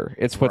together.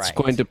 It's what's Right.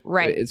 going to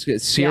Right. It's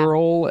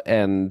Cyril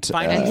and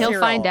Finally, And he'll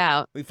Cyril. find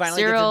out. We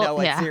finally Cyril- get to know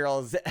what yeah.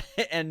 Cyril's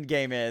end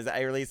game is.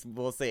 At least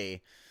we'll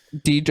see.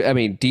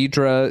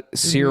 Deidre,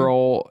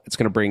 Cyril. It's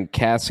going to bring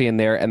Cassie in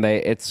there, and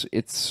Cyril's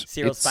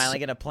it's, finally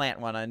going to plant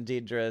one on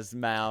Deidre's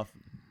mouth.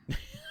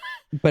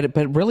 But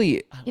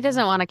really, He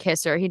doesn't want to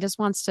kiss her. He just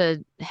wants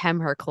to hem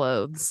her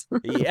clothes.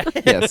 Yeah.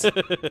 Yes.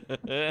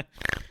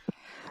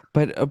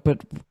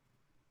 but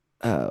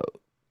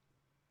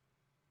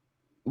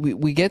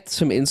we get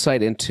some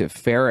insight into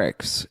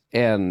Ferrex,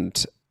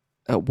 and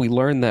we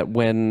learn that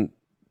when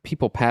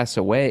people pass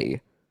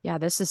away, Yeah,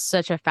 this is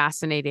such a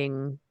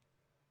fascinating.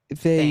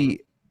 they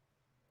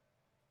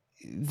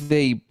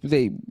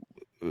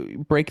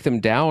break them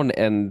down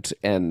and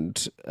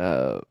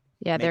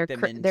Yeah, Make they're them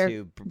they're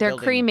into they're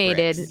building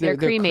cremated. bricks. They're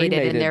They're cremated,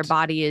 and their cremated.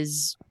 body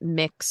is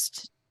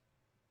mixed.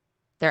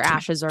 Their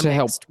ashes are to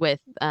help- mixed with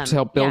to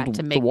help build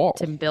to the make wall.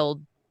 to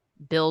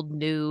build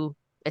new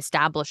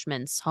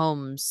establishments,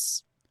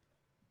 homes,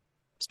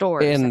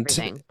 stores, And-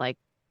 everything. Like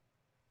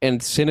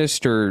and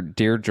sinister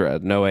Deirdre,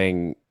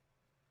 knowing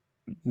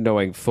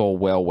full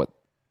well what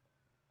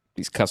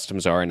these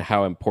customs are and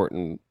how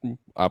important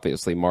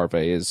obviously Marva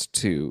is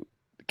to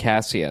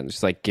Cassian.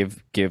 She's like,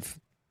 give Ferrex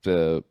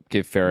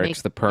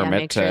Make- the permit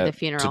make sure the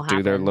funeral to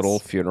do their happens. little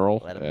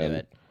funeral. Let him do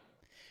it.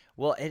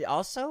 Well, it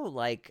also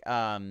like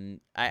I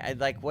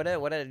like what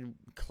a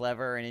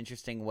clever and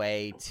interesting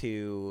way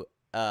to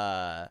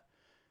not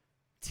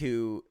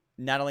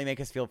only make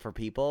us feel for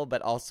people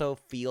but also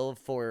feel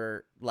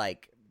for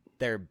like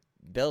their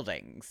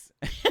buildings.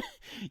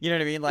 You know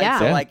what I mean? Like Yeah.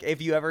 so Yeah. like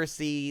if you ever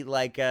see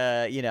like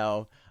a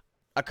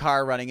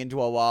car running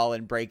into a wall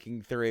and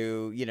breaking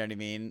through, you know what I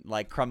mean?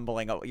 Like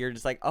crumbling, you're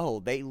just like, "Oh,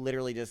 they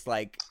literally just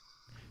like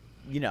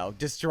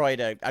destroyed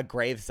a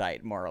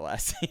gravesite, more or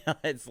less."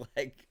 It's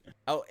like,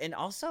 oh, and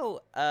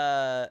also,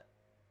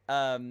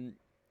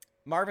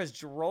 Marva's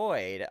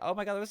droid. Oh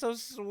my god, that was so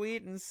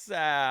sweet and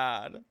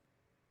sad.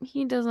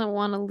 he doesn't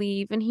want to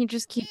leave, and he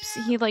just keeps.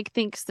 He like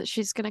thinks that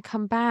she's gonna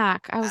come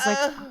back. I was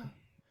like,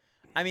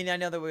 I mean, I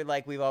know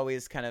that we've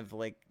always kind of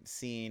like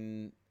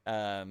seen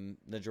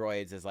the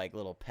droids as like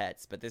little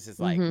pets, but this is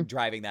like Mhm.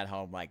 driving that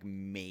home like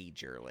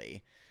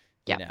majorly.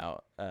 Yep. you know,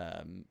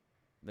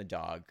 the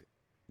dog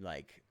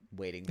like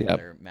waiting for Yep.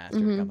 their master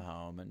to come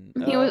home,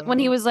 and When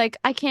he was like,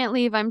 I can't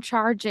leave, I'm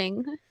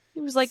charging. He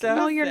was like, So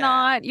no, you're sad.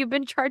 not. You've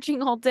been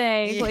charging all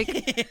day.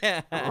 Like,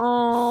 yeah.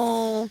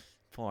 oh,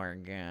 Poor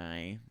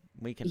guy.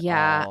 We can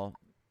Yeah. all.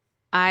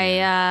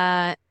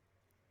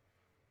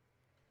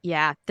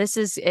 Yeah,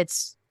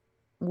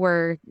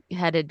 we're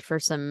headed for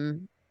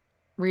some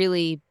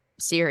really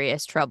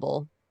serious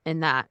trouble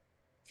in that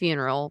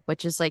funeral,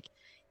 which is like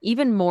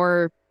even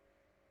more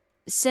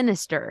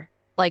sinister.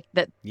 Like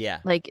that, Yeah,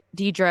 like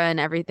Deidre and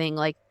everything,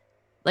 like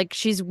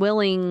she's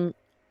willing.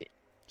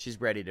 she's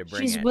ready to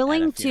bring She's it at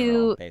willing a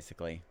funeral, to-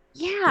 basically.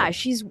 Yeah,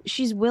 she's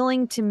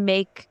willing to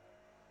make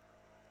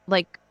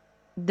like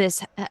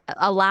this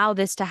allow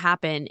this to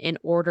happen in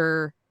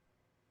order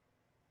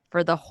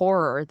for the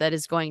horror that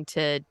is going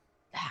to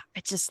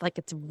it's just like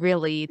it's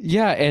really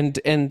Yeah,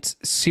 and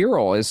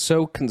Cyril is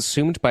so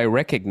consumed by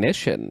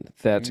recognition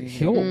that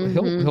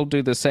he'll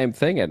do the same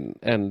thing,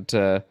 and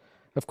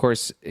of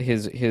course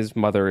his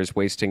mother is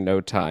wasting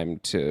no time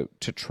to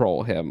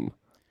troll him.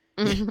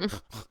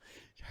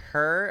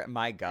 Her,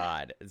 my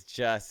God, is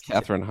just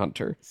Catherine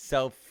Hunter.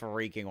 so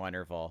freaking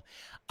wonderful.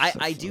 So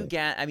I do funny.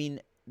 get. I mean,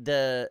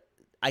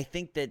 I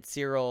think that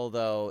Cyril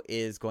though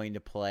is going to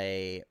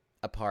play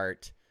a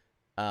part,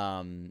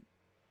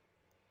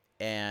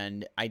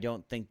 and I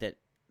don't think that.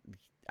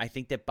 I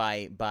think that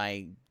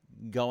by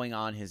going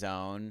on his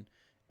own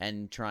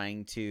and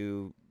trying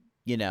to,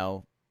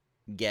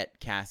 get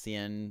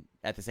Cassian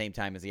at the same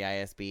time as the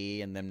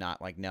ISB and them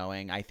not like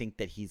knowing, I think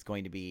that he's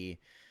going to be,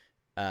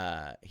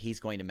 he's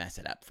going to mess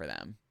it up for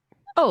them.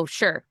 Oh,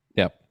 sure.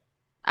 Yep.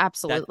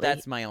 Absolutely.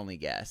 That's my only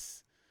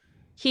guess.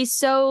 He's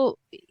so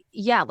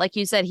like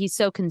you said, he's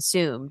so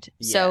consumed.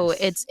 So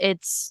Yes.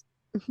 it's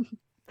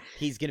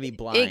He's gonna be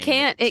blind. it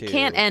can't to-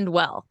 end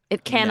well.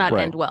 It cannot No.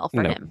 end well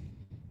for No. him.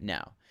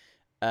 No.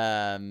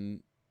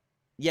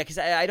 Yeah, because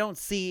I don't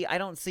see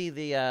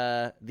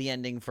the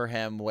ending for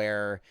him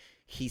where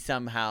he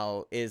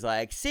somehow is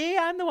like, see,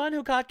 I'm the one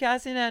who caught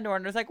Cassian Andor,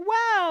 and it's like,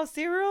 wow,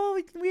 Cyril,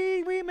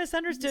 we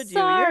misunderstood you.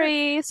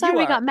 Sorry,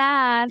 we are- got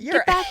mad. you're-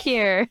 Get back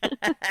here.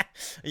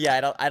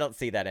 Yeah, I don't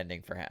see that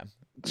ending for him.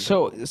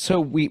 So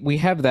we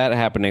have that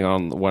happening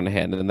on the one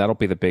hand, and that'll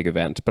be the big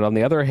event. But on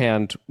the other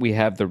hand, we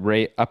have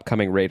the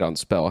upcoming raid on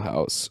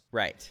Spellhouse,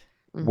 Right.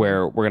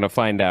 where we're going to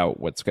find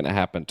out what's going to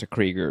happen to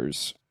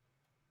Krieger's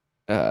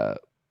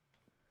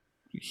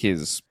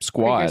his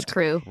squad. Krieger's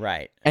crew.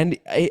 Right. And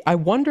I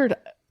wondered,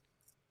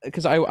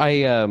 because I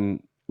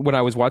when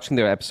I was watching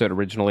the episode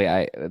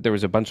originally, there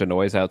was a bunch of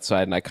noise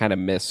outside, and I kind of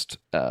missed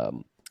a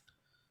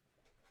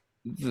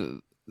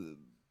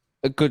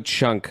good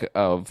chunk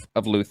of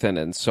Luthen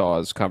and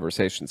Saw's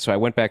conversation. So I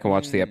went back and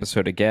watched the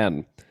episode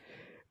again,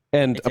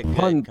 and It's a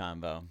good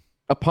combo.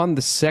 upon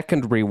the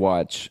second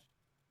rewatch,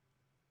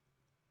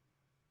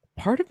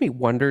 part of me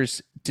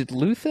wonders: did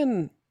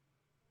Luthen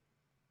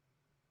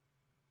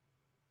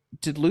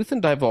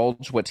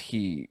divulge what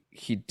he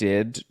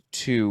did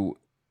to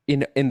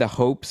in the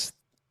hopes,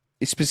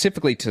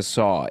 specifically to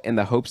Saw, in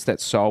the hopes that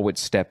Saw would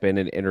step in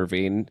and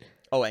intervene?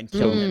 Oh, and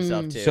kill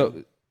himself too.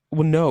 So,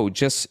 well, no,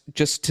 just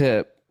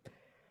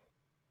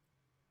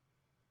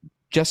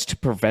to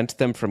prevent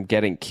them from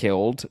getting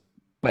killed,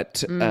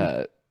 but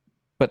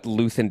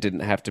Luthen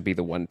didn't have to be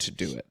the one to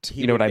do it.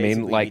 He You know would what I mean?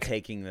 basically be Like,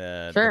 taking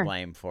the Sure.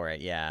 blame for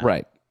it. Yeah.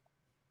 right?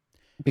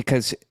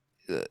 Because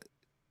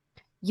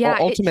Yeah.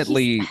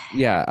 ultimately,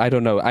 yeah, I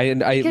don't know.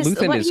 because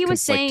Luthen what is he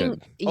was saying,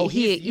 conflicted. Oh,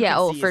 he, you yeah, can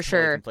oh, see for he's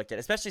totally sure. conflicted,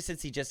 especially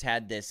since he just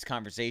had this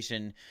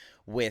conversation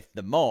with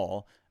the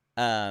mole.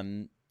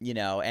 And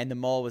the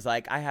mole was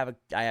like, I have a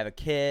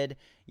kid,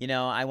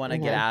 I want to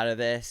get out of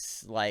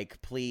this, like,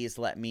 please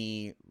let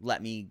me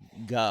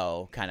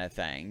go, kind of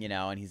thing,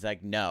 and he's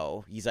like,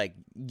 no, he's like,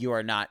 you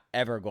are not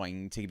ever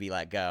going to be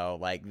let go,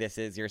 like, this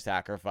is your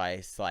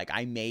sacrifice, like,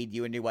 I made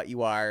you into what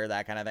you are,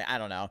 that kind of thing. I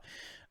don't know.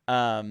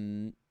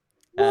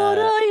 What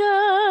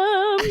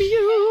I am,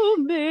 you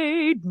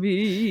made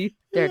me.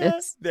 There it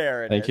is.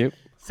 There it is. Thank you.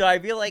 So I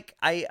feel like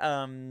I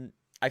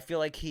feel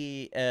like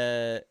he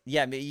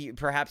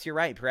perhaps you're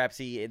right. Perhaps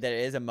there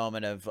is a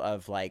moment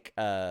of like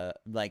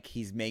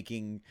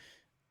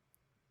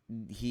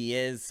he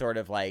is sort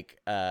of like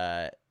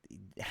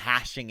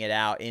hashing it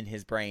out in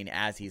his brain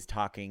as he's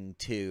talking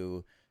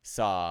to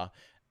Saw.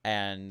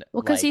 And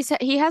Well, because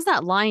like, he has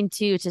that line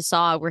too to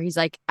Saw where he's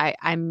like, I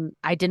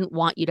didn't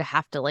want you to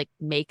have to like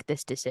make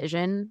this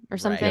decision or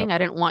something. I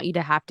didn't want you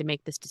to have to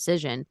make this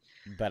decision.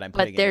 but I'm but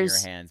putting it in your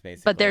there's- hands,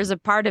 basically. But there's a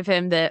part of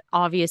him that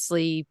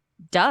obviously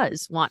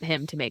does want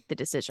him to make the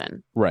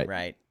decision. Right.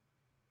 right.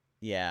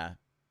 Yeah.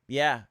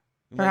 Yeah.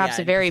 Well, Perhaps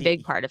yeah, a very 'cause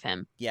big part of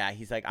him. Yeah,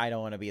 he's like, I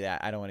don't want to be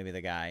that. I don't want to be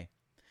the guy.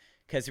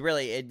 Because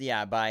really,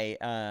 by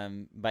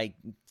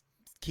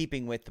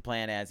keeping with the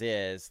plan as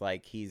is,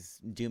 like, he's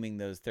dooming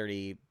those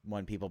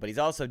 31 people, but he's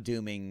also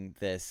dooming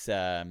this,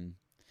 ISB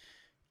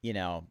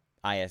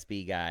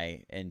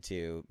guy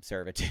into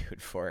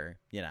servitude for,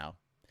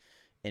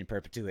 in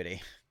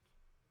perpetuity.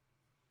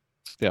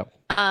 Yeah.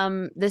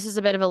 This is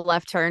a bit of a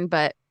left turn,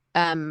 but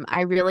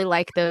I really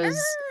like those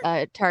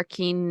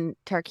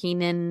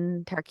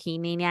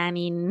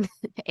Tarkinian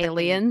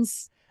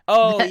aliens.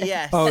 Oh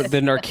yes. Oh,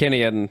 the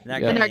Narkinian. The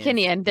Yeah.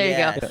 Narkinian. There you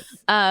go.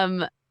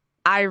 Yes.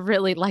 I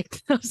really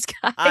liked those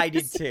guys. I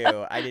did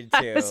too. I did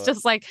too. It's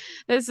just like,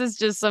 this is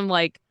just some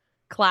like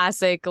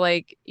classic,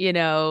 like,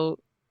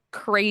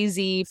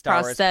 crazy Star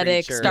Wars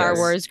prosthetic creatures. Star Yes.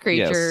 Wars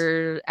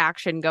creature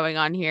action going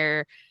on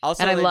here.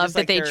 Also, And I they're love just, that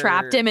like, they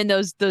trapped they're him in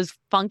those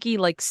funky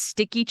like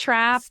sticky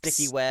traps.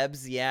 sticky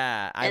webs.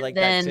 Yeah, I And like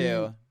then- that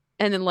too.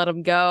 And then let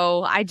him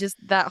go.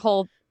 That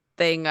whole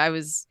thing, it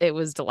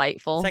was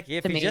delightful. It's like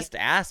if to you me. just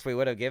asked, we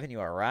would have given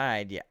you a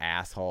ride, you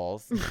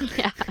assholes.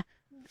 Yeah.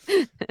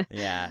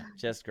 Yeah,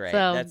 just great.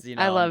 So That's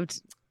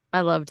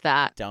I loved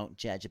that. Don't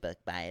judge a book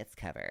by its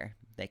cover.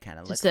 They kind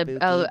of look Just spooky, a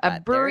but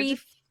they're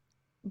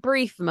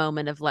brief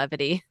moment of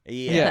levity.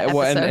 Yeah, just-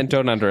 well, and episode.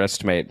 don't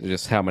underestimate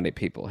just how many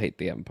people hate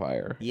the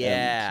Empire. And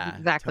yeah,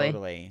 Exactly.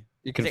 Totally.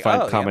 you can It's find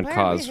like, oh, the common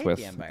Empire? We cause hate with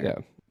the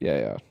Empire.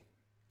 yeah.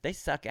 They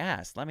suck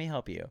ass. Let me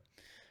help you.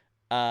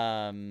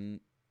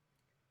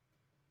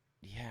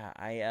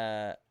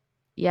 Yeah,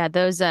 Yeah,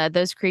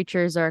 those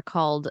creatures are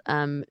called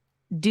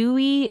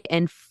Dewey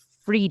and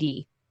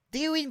Freedy.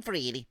 doing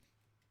Freedy.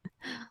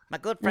 My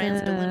good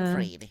friend's doing Uh,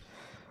 Freedy.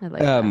 I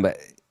like that.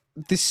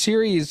 This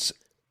series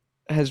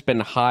has been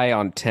high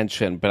on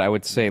tension, but I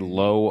would say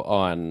low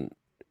on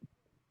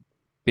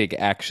big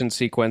action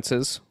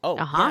sequences. Oh,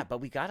 Uh-huh. yeah, but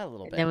we got a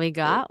little bit. And then we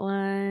got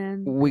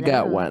one. We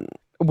got Yeah. one.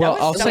 Well,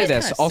 was- I'll that say was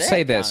this. kinda I'll say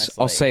sick, this.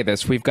 I'll honestly. say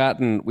this. We've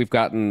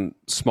gotten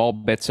small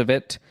bits of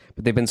it,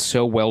 but they've been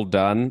so well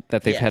done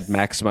that they've had Yes.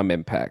 maximum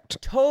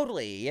impact.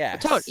 Totally,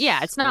 yes.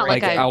 Yeah, it's not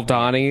Like like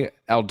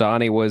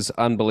Aldani was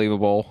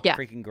unbelievable. Yeah.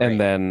 Freaking great. And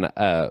then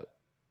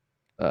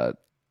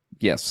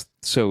yes,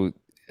 so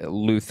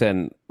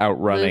Luthen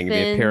outrunning the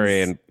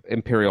Luthen's-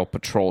 Imperial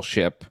patrol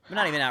ship, I'm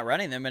not even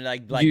outrunning them and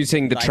like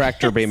using the like-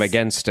 tractor beam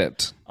against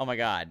it. Oh my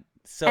god,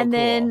 so and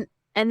cool.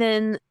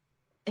 then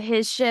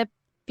his ship,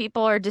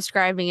 people are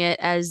describing it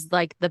as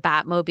like the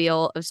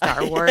Batmobile of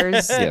Star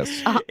Wars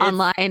Yes. It's-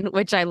 online,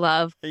 which I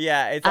love.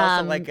 Yeah, it's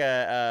also Um, like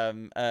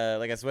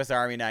a Swiss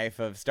Army knife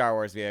of Star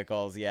Wars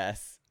vehicles.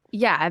 Yes.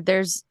 Yeah, it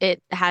has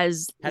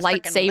Has frickin'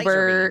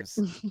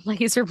 lightsaber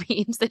laser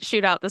beams that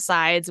shoot out the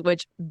sides,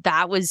 which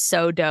that was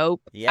so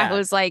dope. Yeah, I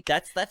was like,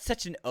 That's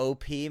such an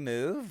OP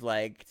move,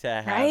 like to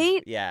have.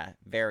 Right? Yeah,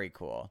 very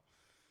cool.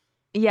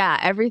 yeah,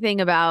 everything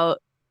about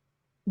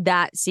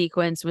that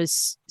sequence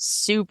was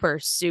super,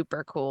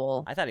 super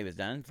cool. I thought he was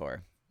done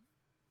for.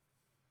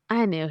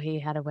 I knew he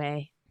had a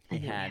way. I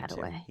He knew had a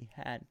to. way. He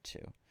had to.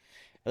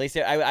 At least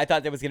I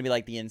thought there was gonna be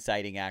like the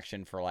inciting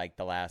action for like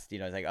the last.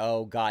 It's like,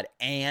 oh god,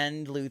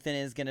 and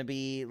Luthen is gonna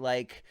be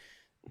like,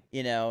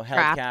 held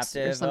Trapped or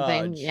captive.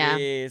 something, Oh yeah.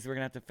 jeez, we're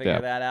gonna have to figure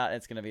Yeah. that out.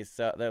 It's gonna be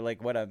so. They're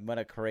like, what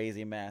a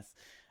crazy mess.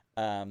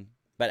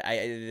 But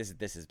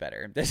this is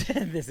better.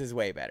 This is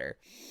way better.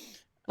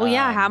 Well,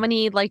 yeah, how Um,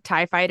 many like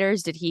TIE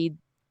fighters did he At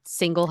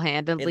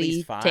single-handedly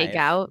least take 5.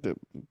 out?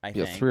 I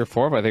Yeah, think 3 or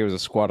 4. I think it was a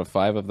squad of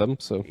 5 of them.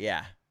 So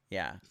Yeah,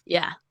 yeah.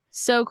 Yeah,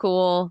 so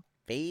cool.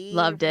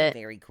 Loved Very, it.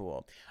 Very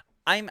cool.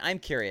 I'm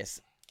curious,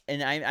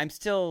 and I'm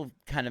still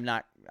kind of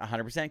not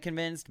 100%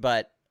 convinced,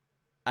 but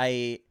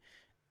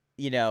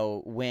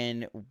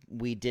when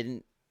we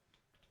didn't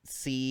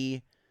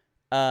see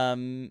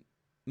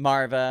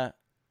Marva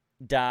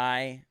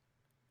die,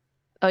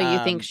 Oh,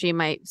 you think Um, she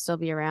might still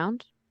be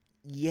around?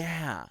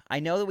 yeah, I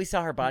know that we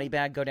saw her body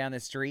bag go down the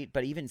street,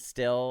 but even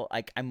still,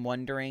 like, I'm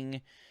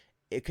wondering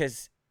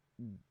because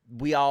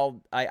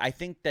I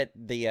think that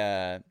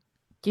the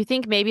Do you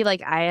think maybe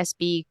like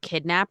ISB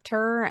kidnapped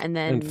her and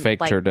then and faked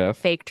like, her death.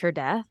 faked her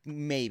death?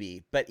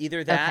 maybe, but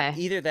either that,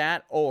 Okay.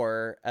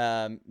 or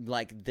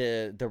like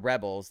the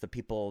rebels, the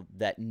people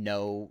that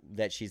know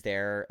that she's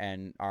there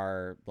and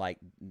are like,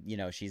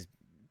 she's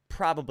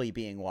probably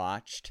being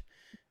watched.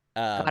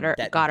 Got her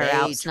that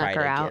out, they snuck try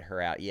her to out. get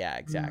her out. Yeah,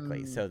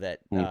 exactly. Mm. So that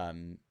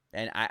Mm.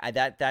 and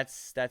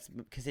that's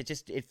because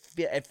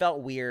it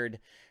felt weird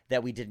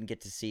that we didn't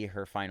get to see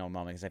her final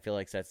moment because I feel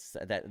like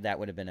that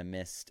would have been a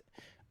missed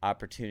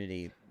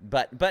opportunity,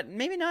 but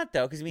maybe not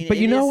though, because I mean, But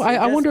it is- it I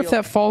does wonder if feel-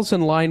 that falls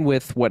in line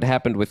with what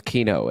happened with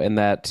Kino, and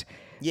that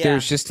yeah,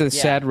 there's just a yeah.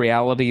 sad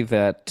reality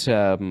that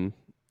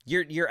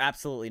You're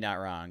absolutely not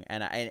wrong,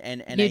 and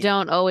You I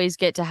don't always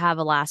get to have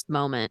a last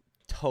moment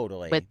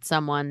totally with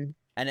someone.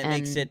 and it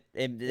makes and-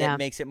 it yeah.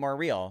 makes it more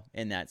real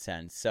in that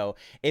sense. So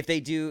if they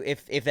do,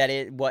 if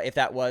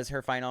that was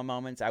her final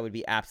moments, I would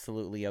be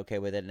absolutely okay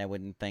with it, and I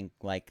wouldn't think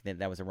like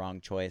that was a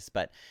wrong choice.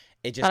 But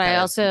it just But I kinda-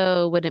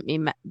 also wouldn't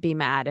be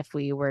mad if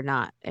we were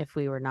not Yeah,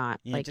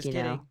 like just you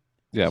kidding. know.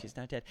 Yeah. She's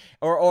not dead.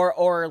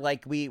 Or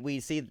like we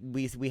see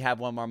we have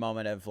one more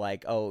moment of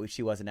like, oh,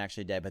 she wasn't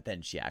actually dead, but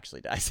then she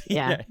actually dies. You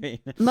know Yeah. what I mean?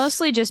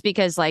 Mostly just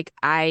because like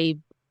I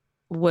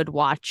would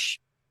watch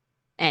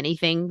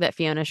anything that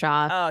Fiona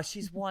Shaw Oh,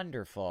 she's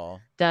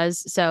wonderful.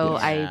 does. So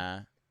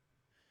Yeah.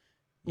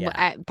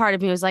 part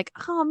of me was like,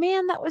 oh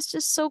man, that was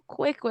just so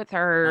quick with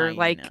her. I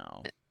like,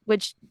 know.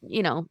 which,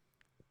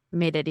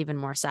 made it even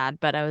more sad.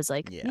 But I was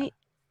like, Yeah. "Hey,"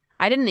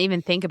 I didn't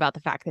even think about the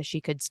fact that she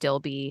could still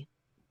be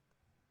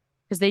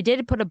Because they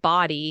did put a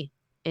body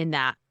in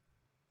that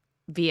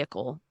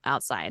vehicle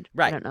outside.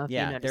 Right. I don't know if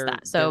yeah. you noticed there,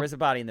 that. So, there was a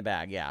body in the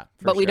bag. Yeah.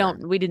 For but sure.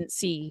 we didn't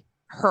see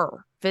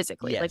her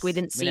physically. Like we Yes,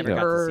 didn't see never got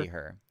her, to see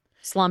her.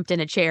 slumped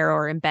in a chair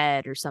or in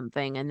bed or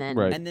something. And then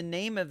Right. And the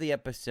name of the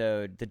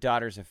episode, The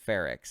Daughters of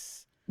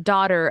Ferrix.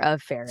 daughter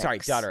of Ferrix. Sorry,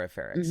 Daughter of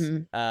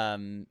Ferrix.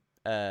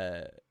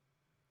 Mhm.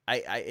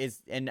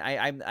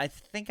 I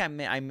think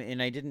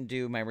and I didn't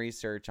do my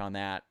research on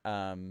that.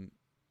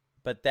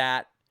 But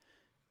that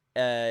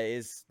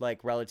is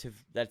like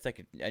relative. That's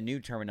like a new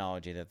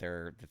terminology that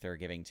they're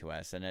giving to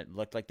us, and it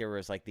looked like there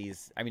was like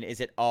these. I mean, is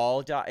it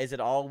all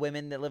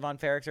women that live on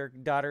Ferrix or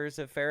daughters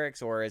of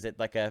Ferrix, or is it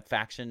like a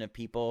faction of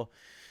people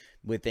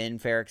within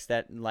Ferrix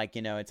that like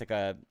it's like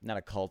a not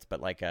a cult,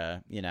 but like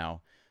a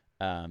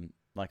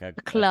like a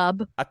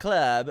Club. a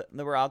club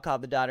that we're all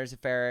called the Daughters of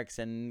Ferrix,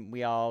 and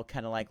we all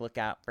kind of like look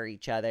out for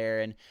each other,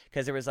 and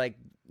because there was like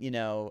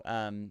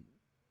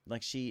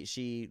like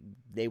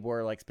they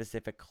wore like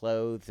specific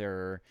clothes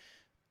or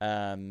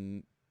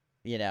it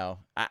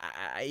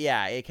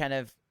kind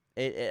of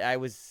I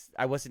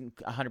wasn't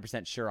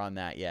 100% sure on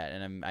that yet,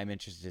 and I'm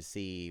interested to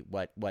see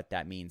what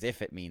that means,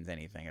 if it means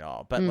anything at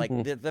all. But like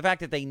the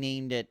fact that they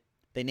named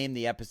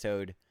the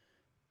episode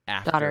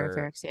after Daughter of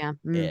Ferrix, yeah.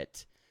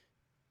 it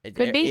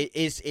Could be.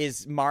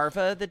 Is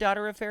Marva the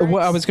daughter of Ferrix?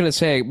 Well, I was going to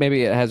say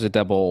maybe it has a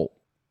double.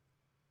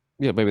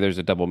 Yeah, maybe there's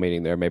a double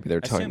meaning there. Maybe they're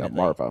talking about Assumedly.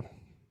 Marva.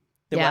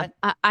 The yeah,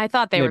 what? I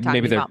thought they were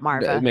talking Maybe about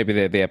Marva.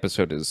 Maybe the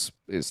episode is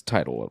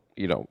title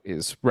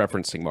is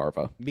referencing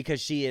Marva.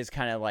 Because she is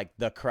kind of like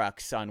the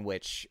crux on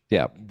which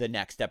Yeah. the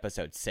next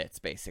episode sits,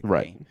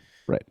 basically.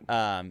 Right.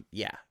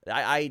 Yeah.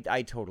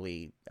 I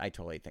totally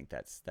think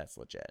that's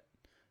legit.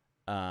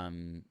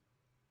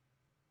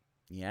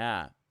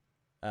 Yeah.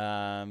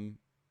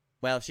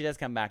 Well, if she does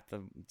come back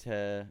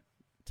to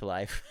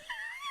life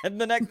in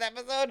the next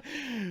episode,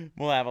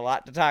 we'll have a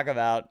lot to talk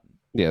about.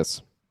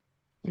 Yes.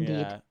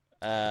 Indeed.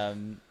 Yeah.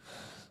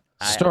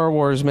 Star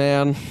Wars,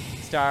 man.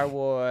 Star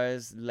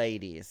Wars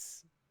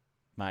ladies.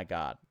 My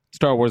God.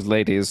 Star Wars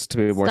ladies, to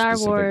be more Star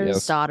specific. Wars,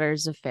 Yes.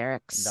 Daughters of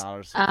Ferrix.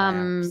 Dollars of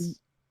Ferrix.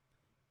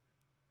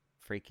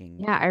 Freaking.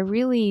 Yeah,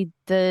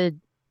 the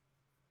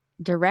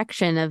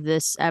direction of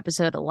this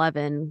episode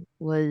 11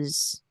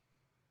 was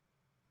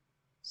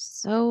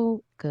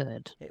so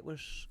good. It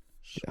was.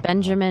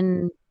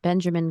 Benjamin Karen.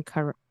 Benjamin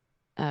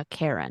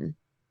Caron.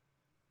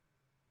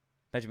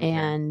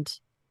 And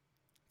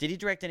Did he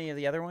direct any of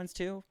the other ones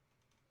too?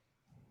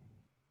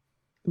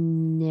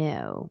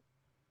 no.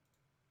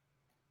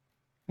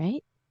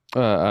 Right? I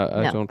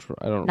No. don't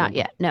Not remember.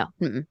 yet. No.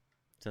 Mm-mm.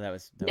 So that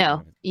was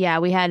No. Yeah,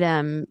 we had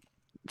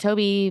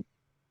Toby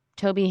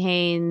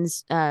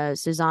Haynes,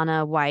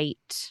 Susanna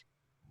White.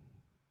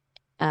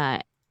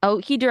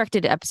 He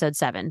directed episode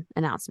 7,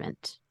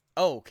 Announcement.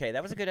 Oh, okay.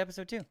 That was a good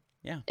episode too.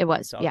 Yeah. It was,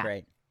 It's all yeah.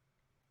 great.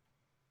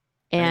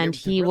 And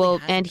there really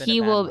hasn't been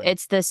a bad one.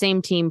 it's the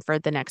same team for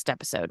the next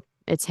episode.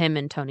 It's him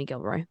and Tony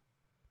Gilroy.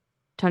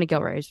 Tony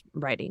Gilroy's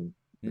writing.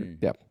 Mm.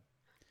 Yep.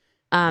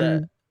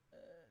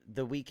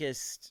 The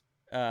weakest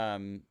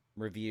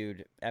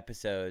reviewed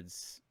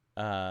episodes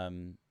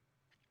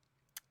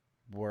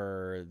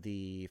were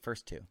the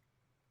first 2.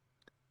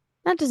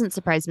 That doesn't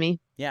surprise me.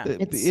 Yeah.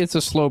 It's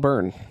a slow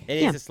burn. It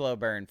is Yeah. a slow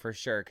burn for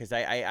sure, because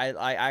I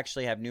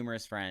actually have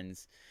numerous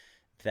friends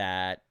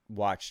that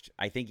watched,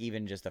 I think,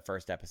 even just the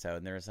first episode,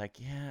 and there was like,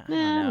 yeah, I don't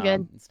I'm know,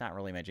 good. it's not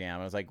really my jam.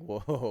 I was like,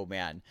 whoa,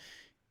 man,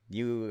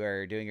 you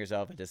are doing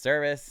yourself a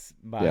disservice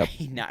by Yep.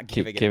 not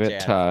giving Give it a it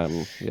chance.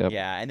 time. Yep.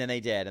 Yeah, and then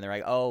they did, and they're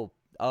like, oh,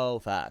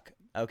 fuck,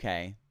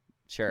 okay,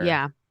 sure,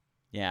 Yeah.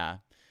 yeah.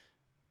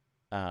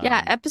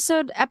 Yeah,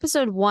 episode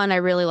 1 I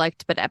really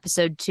liked, but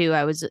episode 2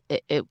 I was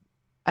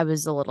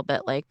a little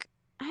bit like,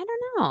 I don't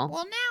know.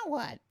 Well, now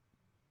what?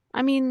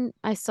 I mean,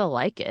 I still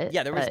like it.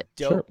 Yeah, there was but-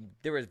 dope.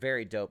 There was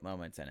very dope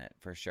moments in it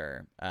for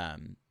sure.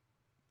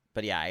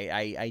 But yeah,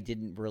 I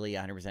didn't really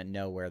 100%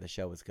 know where the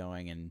show was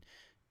going and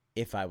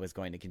if I was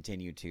going to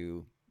continue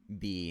to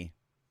be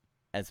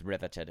as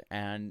riveted.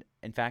 And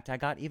in fact, I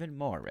got even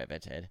more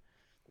riveted.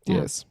 Yeah.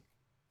 Yes.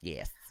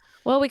 Yes.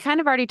 Well, we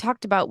kind of already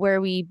talked about where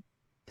we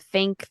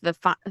think the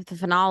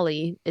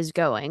finale is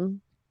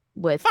going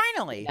with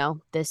Finally.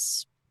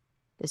 this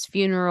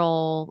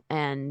funeral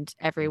and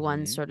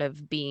everyone Mhm. sort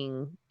of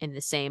being in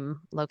the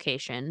same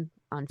location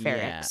on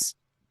Ferrix.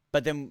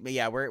 But then,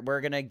 yeah,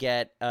 we're gonna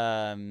get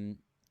And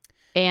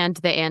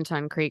the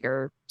Anton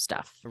Krieger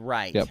stuff.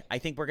 right. Yep. I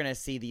think we're gonna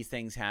see these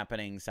things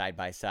happening side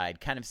by side,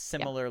 kind of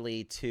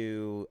similarly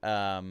to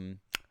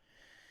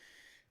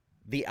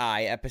the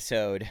Eye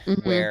episode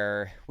Mhm.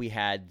 where we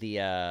had the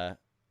and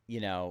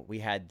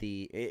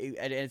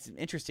it's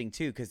interesting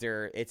too because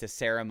it's a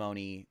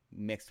ceremony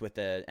mixed with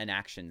an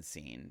action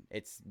scene.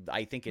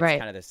 I think it's Right.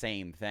 kind of the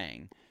same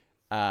thing.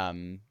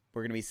 We're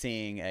gonna be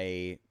seeing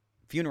a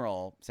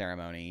funeral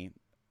ceremony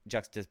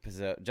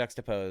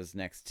juxtaposed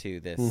next to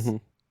this.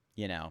 Mhm.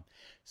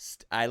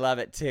 I love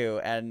it too,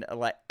 and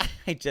like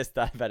I just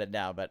thought about it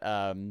now, but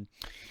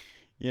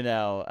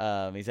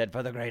he said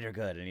for the greater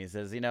good, and he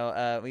says, he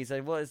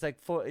said, well, it's like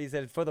he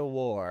said for the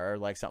war or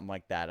like something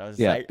like that. I was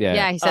like,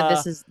 Yeah, he said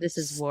this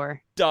is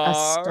war.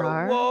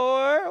 Star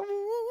War.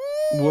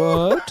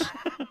 What?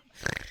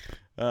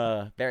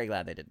 Very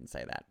glad they didn't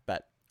say that,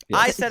 but Yes.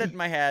 I said it in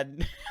my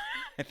head.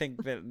 I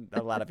think that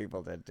a lot of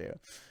people did too.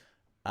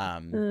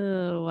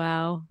 Oh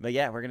wow. But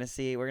yeah, we're gonna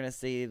see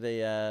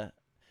the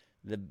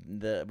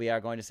we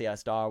are going to see a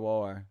Star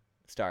War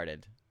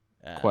started.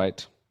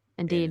 Quite.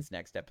 In Indeed. this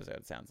next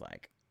episode, sounds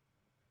like.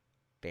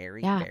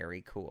 Very, Yeah.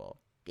 very cool.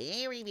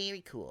 Very,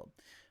 very cool.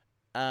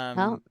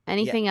 Well,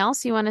 anything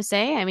else you want to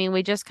say? I mean,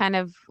 we just kind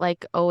of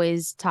like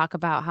always talk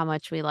about how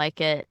much we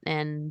like it,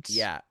 and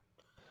Yeah,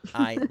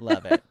 I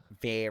love it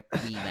very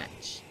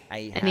much.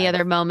 any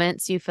other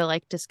moments you feel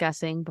like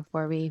discussing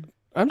before we?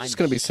 I'm just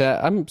going to be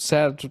sad. I'm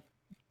sad.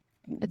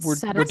 It's We're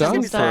Saturday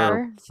done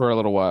Star. for a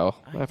little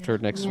while I after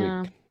know. next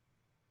Yeah. week.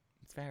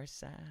 It's very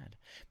sad,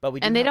 but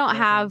we And they don't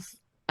more have.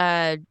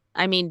 things.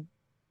 I mean,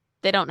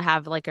 they don't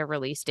have like a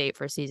release date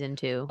for season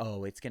 2.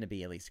 Oh, it's gonna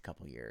be at least a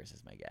couple years,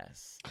 is my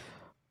guess.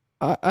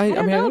 I don't mean,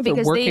 I know, know they're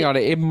because working they- on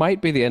it. It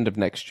might be the end of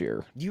next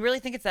year. Do you really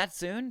think it's that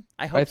soon?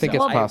 I hope. think so.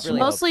 it's I possible.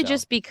 really hope Mostly so.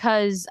 just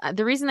because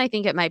the reason I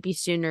think it might be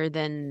sooner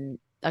than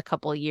a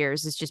couple of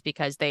years is just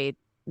because they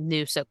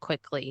knew so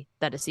quickly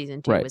that a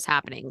season 2 Right. was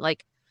happening.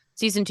 Like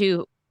season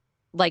 2,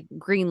 like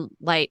green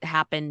light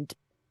happened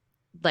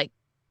like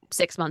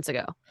 6 months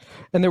ago.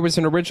 And there was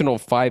an original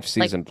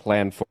 5-season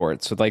plan for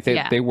it, so like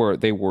Yeah. they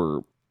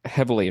were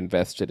heavily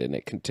invested in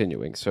it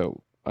continuing.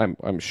 So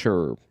I'm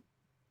sure.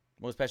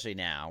 Well, especially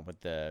now with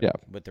the Yeah.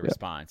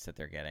 response that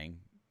they're getting.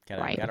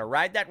 Right. Gotta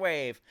ride that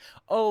wave.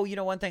 Oh,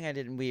 one thing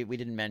we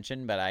didn't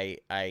mention, but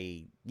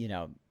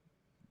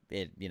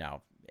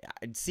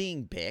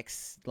seeing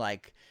Bix,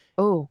 like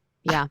Oh,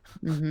 yeah.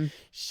 hmm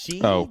she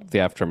The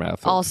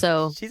aftermath.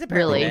 Also, she's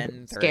apparently really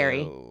been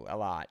scary. through a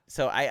lot.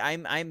 So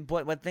I'm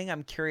one thing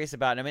I'm curious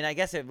about. I mean, I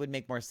guess it would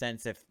make more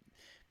sense if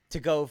to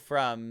go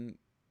from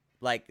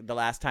like the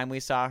last time we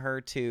saw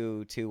her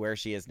to where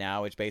she is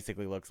now, which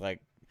basically looks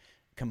like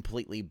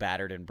completely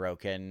battered and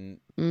broken.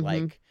 Mhm.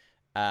 Like,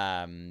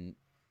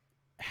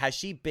 has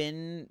she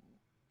been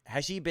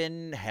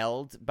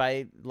held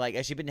by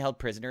has she been held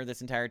prisoner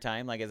this entire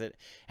time? Like,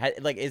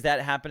 is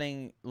that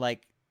happening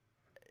like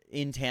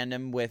in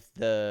tandem with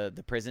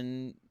the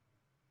prison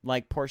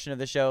like portion of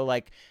the show?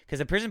 Like, because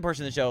the prison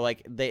portion of the show,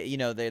 like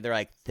they're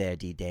like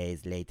 30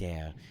 days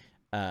later.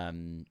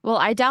 Well,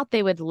 I doubt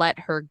they would let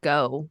her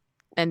go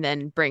and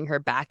then bring her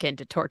back in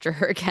to torture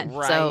her again.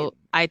 So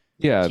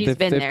Yeah, she's they've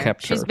been there.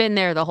 kept She's her. been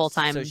there the whole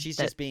time. So she's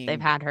that just being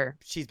they've had her.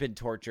 She's been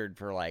tortured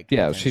for like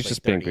Yeah, she's potentially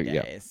just being 30 good,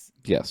 yeah. days.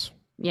 Yes.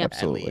 Yep.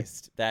 Absolutely. At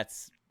least.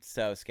 That's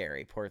so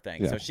scary. Poor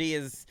thing. Yeah. So she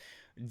is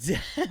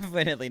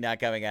definitely not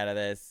coming out of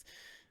this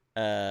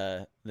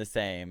the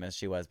same as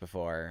she was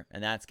before.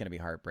 And that's going to be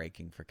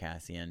heartbreaking for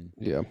Cassian.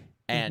 Yeah.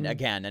 And Mhm.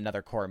 again,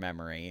 another core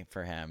memory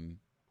for him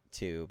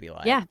to be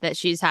like, Yeah, that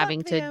she's having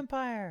 "Fuck the to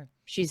Empire."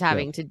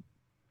 to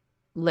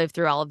live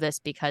through all of this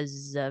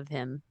because of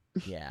him.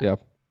 Yeah. Yeah.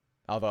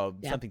 Although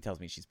Yeah. something tells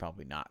me she's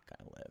probably not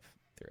going to live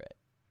through it,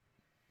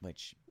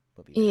 which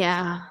will be very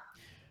Yeah. sad.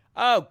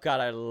 Oh, God,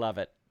 I love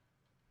it.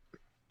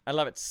 I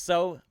love it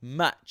so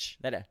much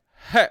that it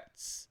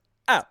hurts.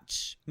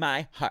 Ouch,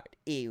 my heart.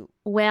 Ew.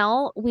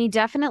 Well, we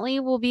definitely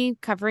will be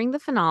covering the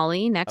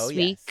finale next Oh,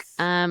 week.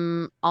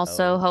 yes.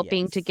 Also Oh,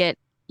 hoping to yes. get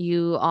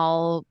you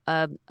all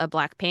a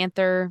Black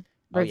Panther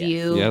Oh, yes.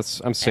 review.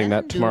 Yes, I'm seeing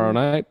that And- tomorrow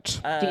night.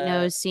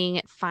 Dino's seeing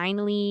it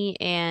finally,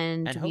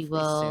 and, and we hopefully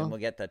will. soon we'll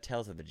get the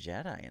Tales of the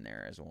Jedi in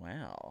there as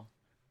well.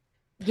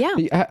 Yeah,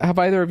 Have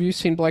either of you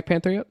seen Black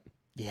Panther yet?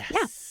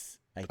 Yes.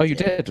 I Oh, you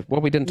did.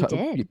 Well, we didn't. We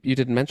talk. did. You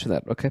didn't mention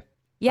that. Okay.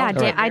 yeah. Oh,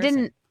 I embarrassing.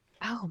 didn't.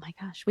 Oh my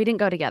gosh, we didn't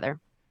go together.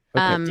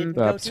 Okay. Didn't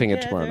go Seeing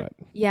it tomorrow together.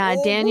 night. Yeah,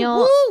 Oh, Daniel.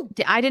 woo-woo!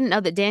 I didn't know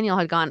that Daniel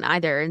had gone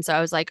either, and so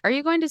I was like, "Are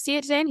you going to see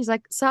it today?" And he's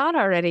like, "Saw it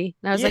already."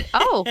 And I was like,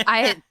 "Oh,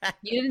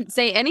 you didn't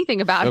say anything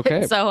about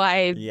Okay. it, so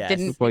I Yes.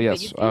 didn't." Well, think that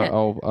yes, you'd seen it."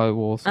 I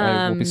will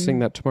be seeing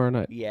that tomorrow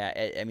night.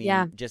 Yeah, I mean,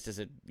 Yeah. just as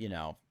a,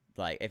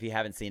 like if you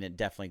haven't seen it,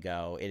 definitely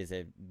go. It is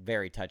a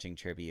very touching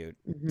tribute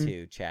Mhm.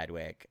 to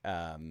Chadwick.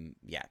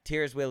 Yeah,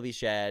 tears will be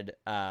shed.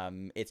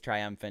 It's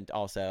triumphant.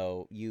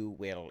 Also, you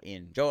will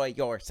enjoy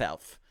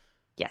yourself.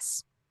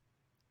 Yes,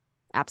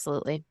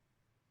 absolutely.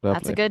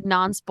 That's a Lovely. good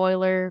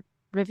non-spoiler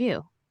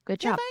review.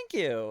 Good Yeah, job.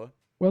 thank you.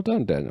 Well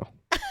done, Daniel.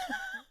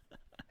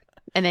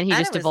 And then he And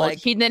just it was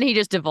divulged. like- Then he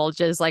just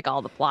divulges like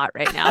all the plot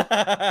right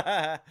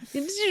now.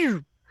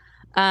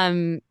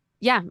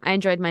 Yeah, I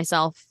enjoyed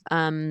myself.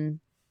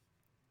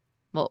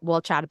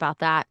 We'll chat about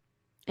that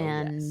Oh,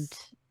 and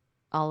yes.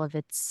 all of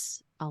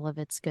its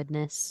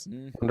goodness.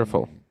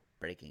 Wonderful. Mhm.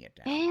 Breaking it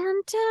down.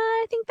 And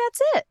I think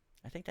that's it.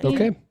 I think that's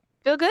Okay. it.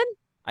 Feel good?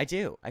 I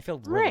do. I feel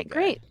All really right, good.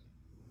 great.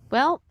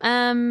 Well,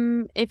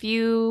 if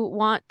you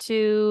want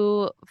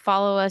to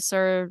follow us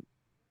or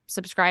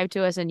subscribe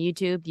to us on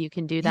YouTube, you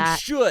can do You that.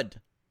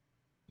 should.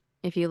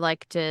 If you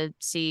like to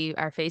see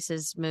our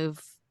faces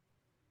move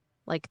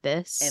like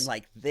this. And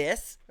like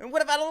this? And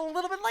what about a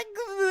little bit like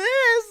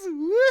this?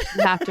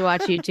 You have to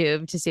watch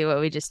YouTube to see what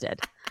we just did.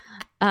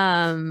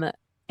 And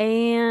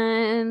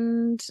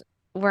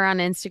we're on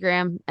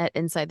Instagram at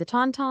Inside the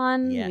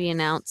Tauntaun. Yes. We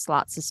announce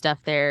lots of stuff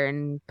there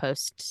and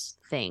post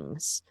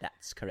things.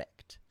 That's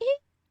correct.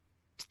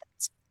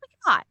 That's what we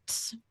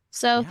got.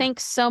 So Yeah.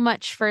 thanks so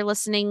much for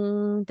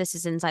listening. This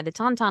is Inside the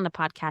Tauntaun, a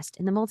podcast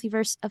in the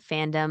multiverse of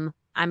fandom.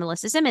 I'm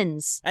Alyssa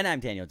Simmons. And I'm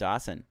Daniel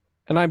Dawson.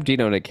 And I'm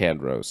Dino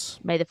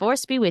Nicandros. May the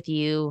force be with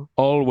you.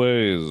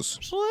 Always.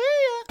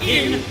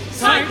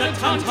 Inside the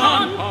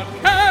Tauntaun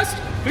podcast.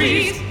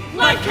 Please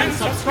like and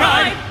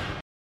subscribe.